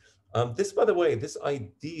machine. This, by the way, this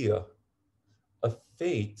idea of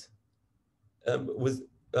fate was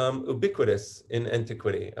ubiquitous in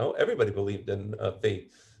antiquity. Oh, everybody believed in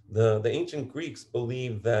fate. The ancient Greeks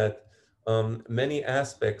believed that many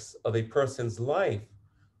aspects of a person's life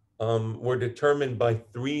were determined by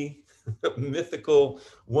three mythical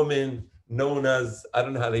women known as, I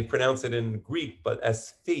don't know how they pronounce it in Greek, but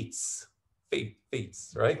as fates.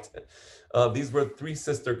 Fates, right? These were three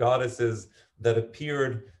sister goddesses that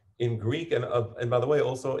appeared in Greek and by the way,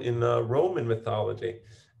 also in Roman mythology.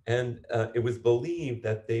 And it was believed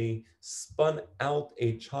that they spun out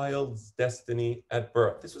a child's destiny at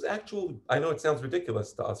birth. This was actual, I know it sounds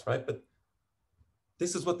ridiculous to us, right? But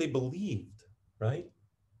this is what they believed, right?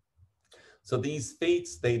 So these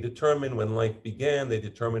fates, they determine when life began, they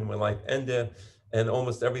determine when life ended, and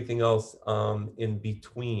almost everything else in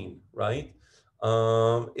between, right?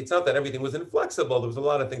 It's not that everything was inflexible. There was a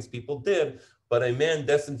lot of things people did, but a man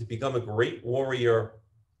destined to become a great warrior,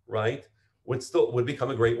 right, would become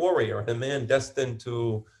a great warrior. And a man destined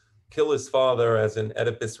to kill his father, as in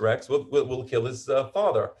Oedipus Rex, will kill his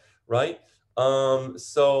father, right?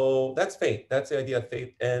 So that's fate. That's the idea of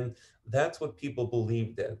fate, and that's what people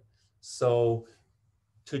believed in. So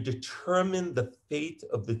to determine the fate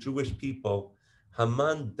of the Jewish people,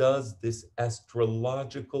 Haman does this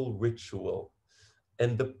astrological ritual.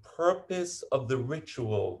 And the purpose of the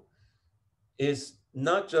ritual is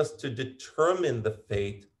not just to determine the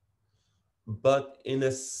fate, but in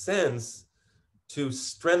a sense, to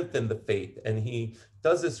strengthen the faith. And he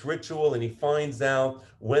does this ritual and he finds out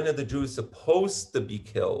when are the Jews supposed to be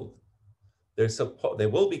killed. They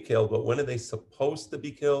will be killed, but when are they supposed to be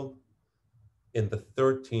killed? In the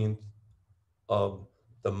 13th of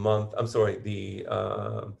the month. I'm sorry, the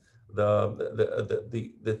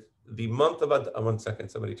month of 1 second.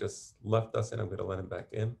 Somebody just left us, and I'm going to let him back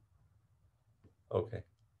in. Okay,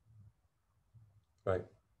 right.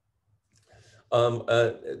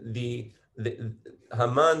 The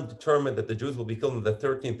Haman determined that the Jews will be killed on the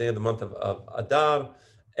 13th day of the month of Adar,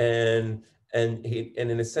 and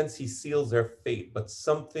in a sense he seals their fate. But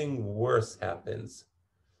something worse happens.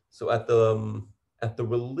 So at the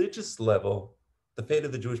religious level, the fate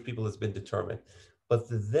of the Jewish people has been determined. But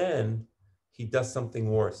then he does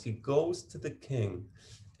something worse. He goes to the king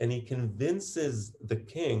and he convinces the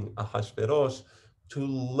king, Ahasuerus, to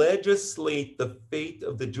legislate the fate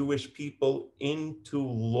of the Jewish people into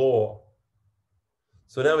law.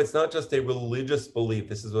 So now it's not just a religious belief,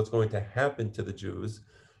 this is what's going to happen to the Jews,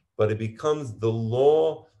 but it becomes the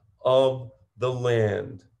law of the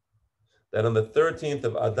land, that on the 13th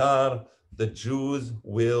of Adar, the Jews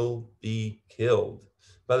will be killed.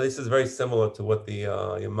 But this is very similar to what the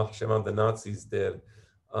the Nazis did.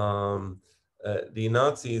 The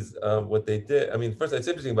Nazis, what they did, I mean, first, it's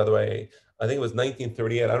interesting, by the way, I think it was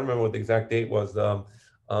 1938, I don't remember what the exact date was.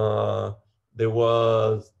 There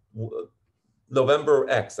was November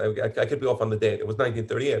X, I could be off on the date, it was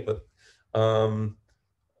 1938, but,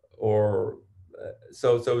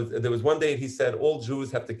 so there was one date he said, all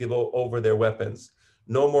Jews have to give over their weapons.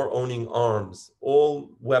 No more owning arms. All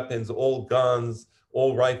weapons, all guns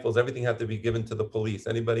all rifles, everything had to be given to the police.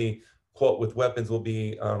 Anybody caught with weapons will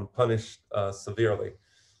be punished severely.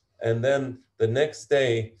 And then the next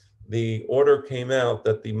day, the order came out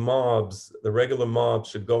that the mobs, the regular mobs,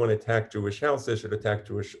 should go and attack Jewish houses, should attack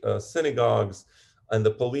Jewish synagogues, and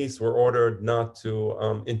the police were ordered not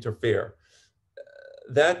to interfere.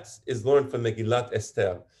 That is learned from Megilat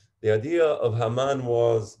Esther. The idea of Haman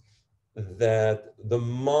was that the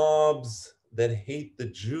mobs that hate the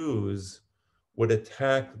Jews would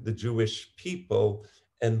attack the Jewish people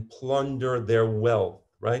and plunder their wealth,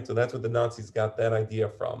 right? So that's what the Nazis got that idea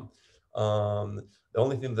from. The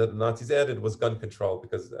only thing that the Nazis added was gun control,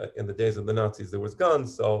 because in the days of the Nazis there was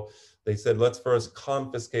guns. So they said, let's first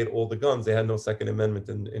confiscate all the guns. They had no Second Amendment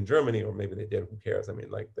in Germany, or maybe they did. Who cares? I mean,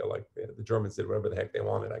 the Germans did whatever the heck they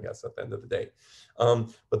wanted, I guess, at the end of the day.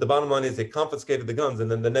 But the bottom line is they confiscated the guns, and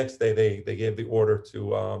then the next day they gave the order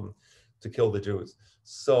to kill the Jews.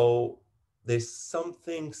 So there's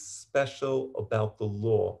something special about the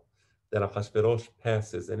law that Ahasuerus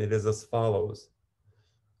passes, and it is as follows.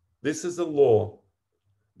 This is a law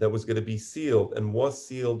that was going to be sealed and was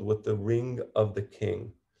sealed with the ring of the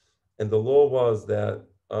king. And the law was that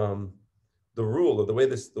the rule, or the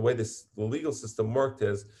legal system worked,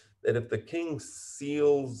 is that if the king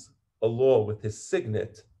seals a law with his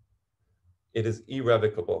signet, it is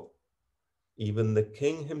irrevocable. Even the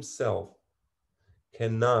king himself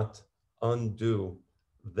cannot undo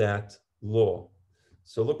that law.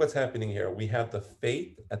 So look what's happening here. We have the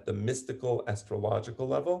faith at the mystical astrological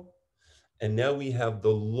level, and now we have the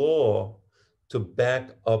law to back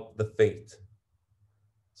up the faith.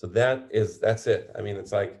 So that's it. I mean,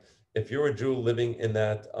 it's like if you're a Jew living in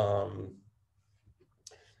that,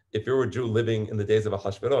 if you're a Jew living in the days of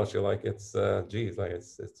Ahasuerus, you're like, geez, like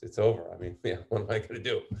it's over. I mean, yeah, what am I going to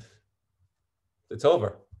do? It's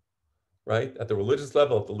over, right? At the religious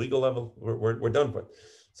level, at the legal level, we're done with.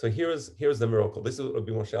 So here's the miracle. This is what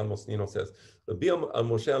Rabbi Moshe al-Mosnino says. Rabbi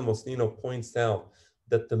Moshe al-Mosnino points out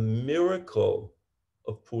that the miracle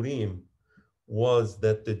of Purim was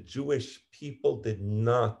that the Jewish people did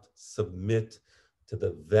not submit to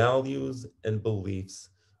the values and beliefs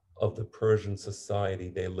of the Persian society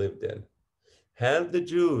they lived in. Had the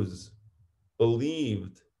Jews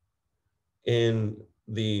believed in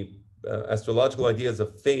the astrological ideas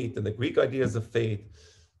of fate and the Greek ideas of fate,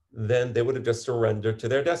 then they would have just surrendered to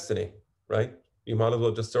their destiny, right? You might as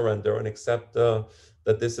well just surrender and accept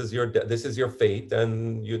that this is your fate,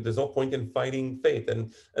 and there's no point in fighting fate.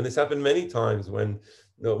 And this happened many times when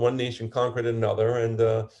one nation conquered another, and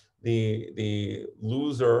the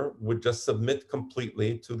loser would just submit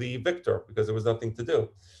completely to the victor because there was nothing to do.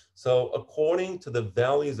 So according to the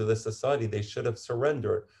values of the society, they should have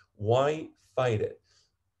surrendered. Why fight it?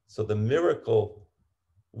 So the miracle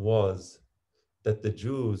was that the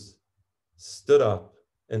Jews stood up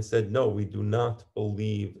and said, no, we do not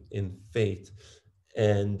believe in fate.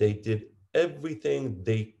 And they did everything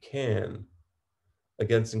they can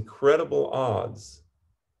against incredible odds,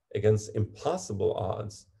 against impossible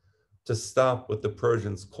odds, to stop what the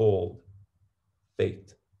Persians called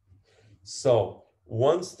fate. So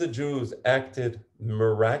once the Jews acted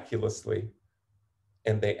miraculously,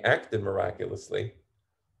 and they acted miraculously,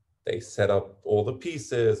 they set up all the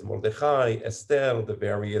pieces, Mordechai, Esther, the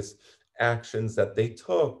various actions that they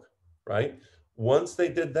took, right? Once they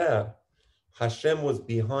did that, Hashem was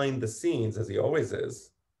behind the scenes, as he always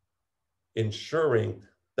is, ensuring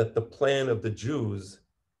that the plan of the Jews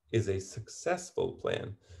is a successful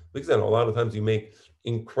plan. Because a lot of times you make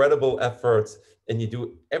incredible efforts and you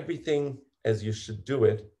do everything as you should do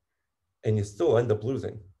it, and you still end up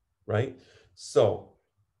losing, right? So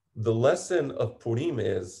the lesson of Purim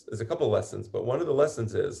is a couple of lessons, but one of the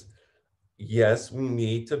lessons is, yes, we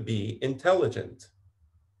need to be intelligent.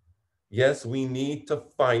 Yes, we need to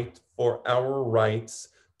fight for our rights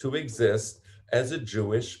to exist as a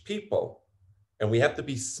Jewish people. And we have to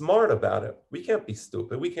be smart about it. We can't be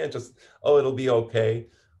stupid. We can't just, oh, it'll be okay.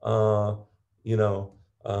 Uh, you know,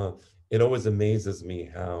 it always amazes me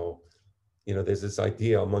how, there's this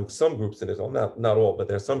idea among some groups in Israel, not all, but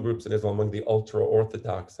there's some groups in Israel among the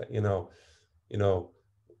ultra-Orthodox that,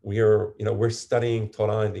 we're studying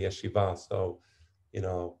Torah in the yeshiva. So,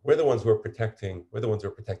 we're the ones who are protecting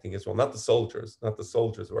Israel, not the soldiers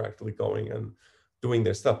who are actually going and doing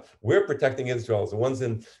their stuff. We're protecting Israel. The ones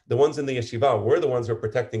in the yeshiva, we're the ones who are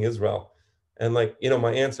protecting Israel. And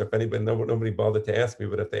my answer, if nobody bothered to ask me,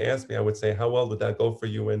 but if they asked me, I would say, how well did that go for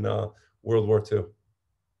you in World War II?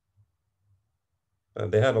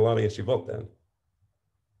 They had a lot of yeshivot then,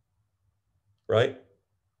 right?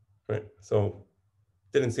 Right. So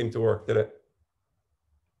didn't seem to work, did it?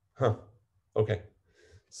 Huh. Okay.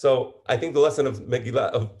 So I think the lesson of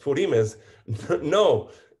Megilat of Purim is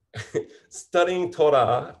no, studying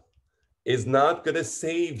Torah is not going to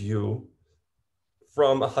save you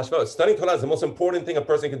from a hashvaot. Studying Torah is the most important thing a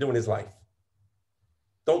person can do in his life.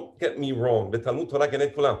 Don't get me wrong.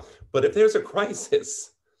 But if there's a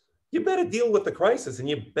crisis, you better deal with the crisis, and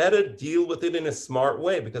you better deal with it in a smart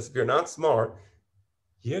way, because if you're not smart,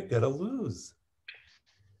 you're going to lose.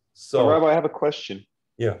 So, So, Rabbi, I have a question.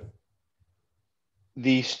 yeah.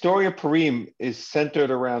 The story of Purim is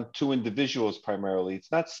centered around two individuals primarily.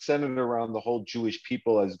 It's not centered around the whole Jewish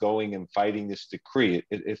people as going and fighting this decree.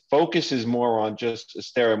 It focuses more on just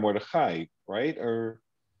Esther and Mordechai, right? Or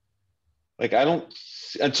like, I don't,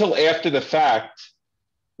 until after the fact,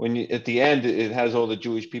 when you, at the end, it has all the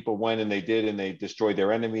Jewish people went and they destroyed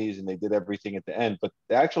their enemies and they did everything at the end. But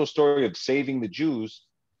the actual story of saving the Jews,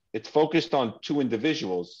 it's focused on two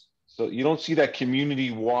individuals. So you don't see that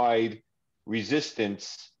community-wide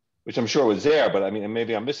resistance, which I'm sure was there, but I mean,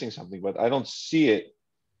 maybe I'm missing something, but I don't see it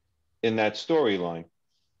in that storyline.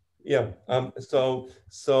 Yeah. So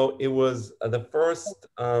it was the first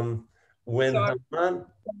when Haman.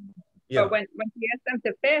 Yeah. But when he asked them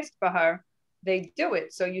to fast for her, they do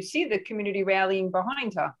it. So you see the community rallying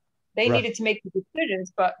behind her. They needed to make the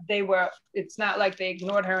decisions, but it's not like they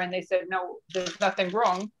ignored her and they said, no, there's nothing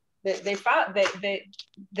wrong. They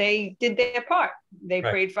did their part. They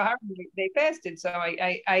prayed for her. They fasted. So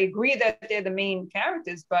I agree that they're the main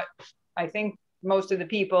characters, but I think most of the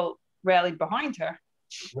people rallied behind her.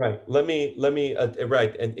 Right. Let me,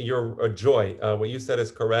 right. And you're Joy. What you said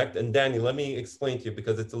is correct. And Danny, let me explain to you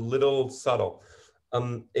because it's a little subtle.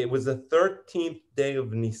 It was the 13th day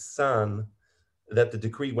of Nisan that the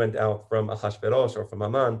decree went out from Ahashverosh or from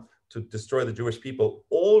Haman to destroy the Jewish people.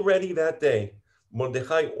 Already that day,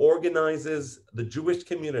 Mordechai organizes the Jewish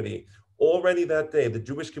community. Already that day, the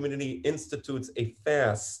Jewish community institutes a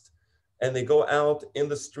fast, and they go out in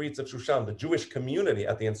the streets of Shushan, the Jewish community,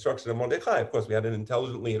 at the instruction of Mordechai. Of course, we had an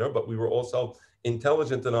intelligent leader, but we were also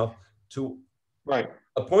intelligent enough to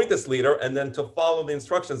appoint this leader and then to follow the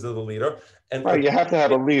instructions of the leader. And you have to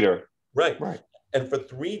have a leader. Right. And for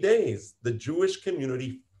 3 days, the Jewish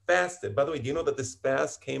community fasted. By the way, do you know that this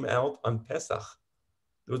fast came out on Pesach?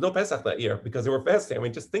 There was no Pesach that year because they were fasting. I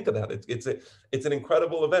mean, just think of that. It's an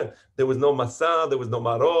incredible event. There was no Masa, there was no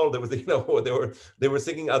Maror, there was, they were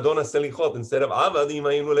singing Adonai Selichot instead of Avadim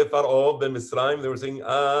Ayinu Lefar'o b'Mitzrayim. They were singing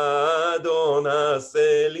Adonai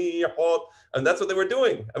Selichot, and that's what they were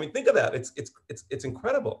doing. I mean, think of that. It's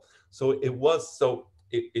incredible. So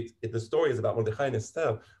the story is about Mordechai and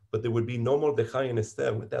Esther, but there would be no Mordechai and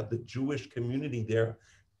Esther without the Jewish community there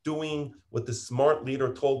doing what the smart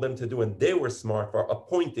leader told them to do, and they were smart for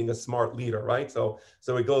appointing a smart leader, right? So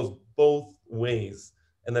it goes both ways,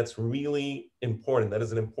 and that's really important. That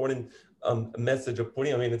is an important message of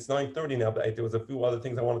Purim. I mean, it's 9:30 now, but there was a few other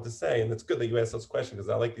things I wanted to say, and it's good that you asked those questions because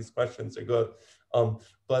I like these questions. They're good.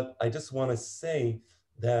 But I just want to say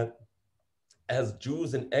that as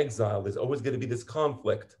Jews in exile, there's always going to be this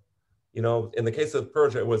conflict. You know, in the case of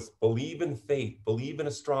Persia, it was believe in fate, believe in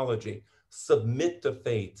astrology, submit to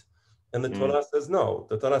fate. And the Torah says no.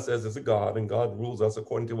 The Torah says there's a God, and God rules us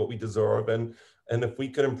according to what we deserve. And if we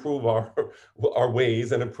can improve our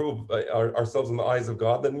ways and improve ourselves in the eyes of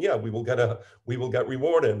God, then yeah, we will get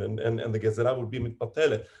rewarded, and the Gezerah would be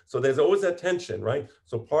mitpatelet. So there's always that tension, right?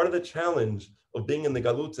 So part of the challenge of being in the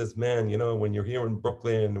Galut is, man, you know, when you're here in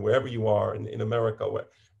Brooklyn, wherever you are in America,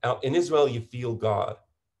 out in Israel, you feel God.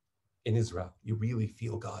 In Israel, you really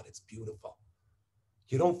feel God. It's beautiful.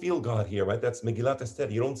 You don't feel God here, right? That's Megilat Esther.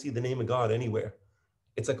 You don't see the name of God anywhere.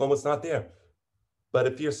 It's like almost not there. But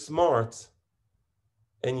if you're smart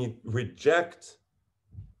and you reject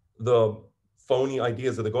the phony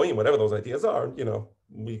ideas of the Goyim, whatever those ideas are, you know,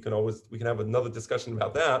 we can have another discussion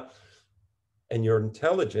about that. And you're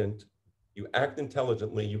intelligent, you act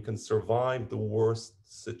intelligently, you can survive the worst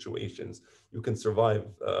situations. You can survive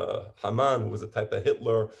Haman, who was a type of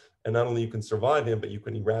Hitler, and not only you can survive him, but you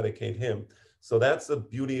can eradicate him. So that's the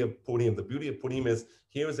beauty of Purim. The beauty of Purim is,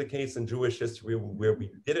 here is a case in Jewish history where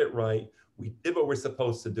we did it right, we did what we're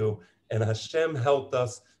supposed to do, and Hashem helped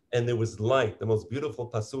us, and there was light. The most beautiful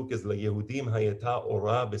pasuk is LaYehudim hayeta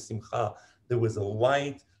ora b'simcha. There was a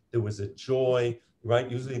light, there was a joy,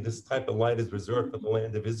 right? Usually this type of light is reserved for the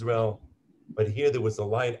land of Israel, but here there was a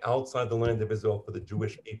light outside the land of Israel for the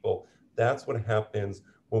Jewish people. That's what happens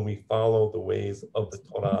when we follow the ways of the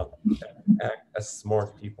Torah and act as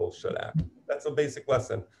smart people should act. That's a basic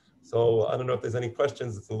lesson. So I don't know if there's any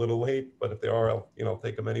questions. It's a little late, but if there are, I'll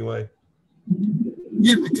take them anyway.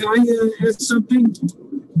 Yeah, can I ask something?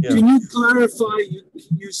 Yeah. Can you clarify,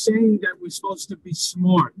 you're saying that we're supposed to be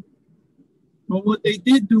smart. But what they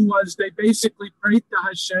did do was they basically prayed to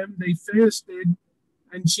Hashem, they fasted,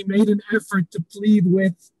 and she made an effort to plead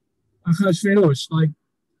with Achashverosh. Like,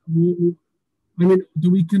 I mean, do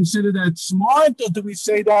we consider that smart, or do we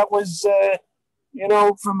say that was,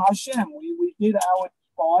 from Hashem? We did our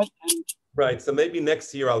part. And right. So maybe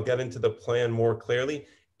next year I'll get into the plan more clearly.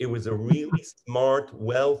 It was a really smart,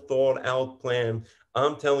 well thought out plan.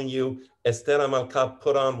 I'm telling you, Esther Malka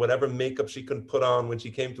put on whatever makeup she could put on when she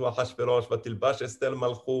came to Ahashverosh, Vatilbash Esther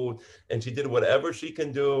Malchut, and she did whatever she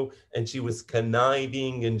can do, and she was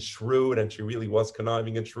conniving and shrewd, and she really was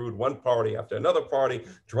conniving and shrewd, one party after another party,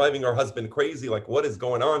 driving her husband crazy, like, what is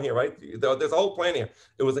going on here, right? There's a whole plan here.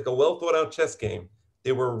 It was like a well thought out chess game.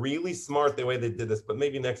 They were really smart the way they did this, but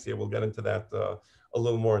maybe next year we'll get into that, a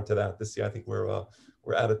little more into that. This year, I think we're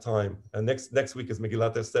out of time. And next week is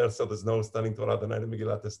Megilat Esther, so there's no studying Torah the night of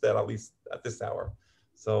Megilat Esther, at least at this hour.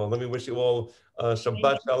 So let me wish you all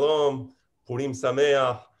Shabbat Shalom, Purim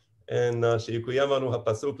Sameach, and Sheyikuyamanu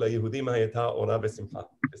HaPasuk LaYehudim Hayeta Ora V'Simcha.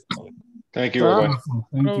 Thank you, Rabbi.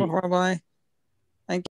 Thank you. Rabbi. Thank you.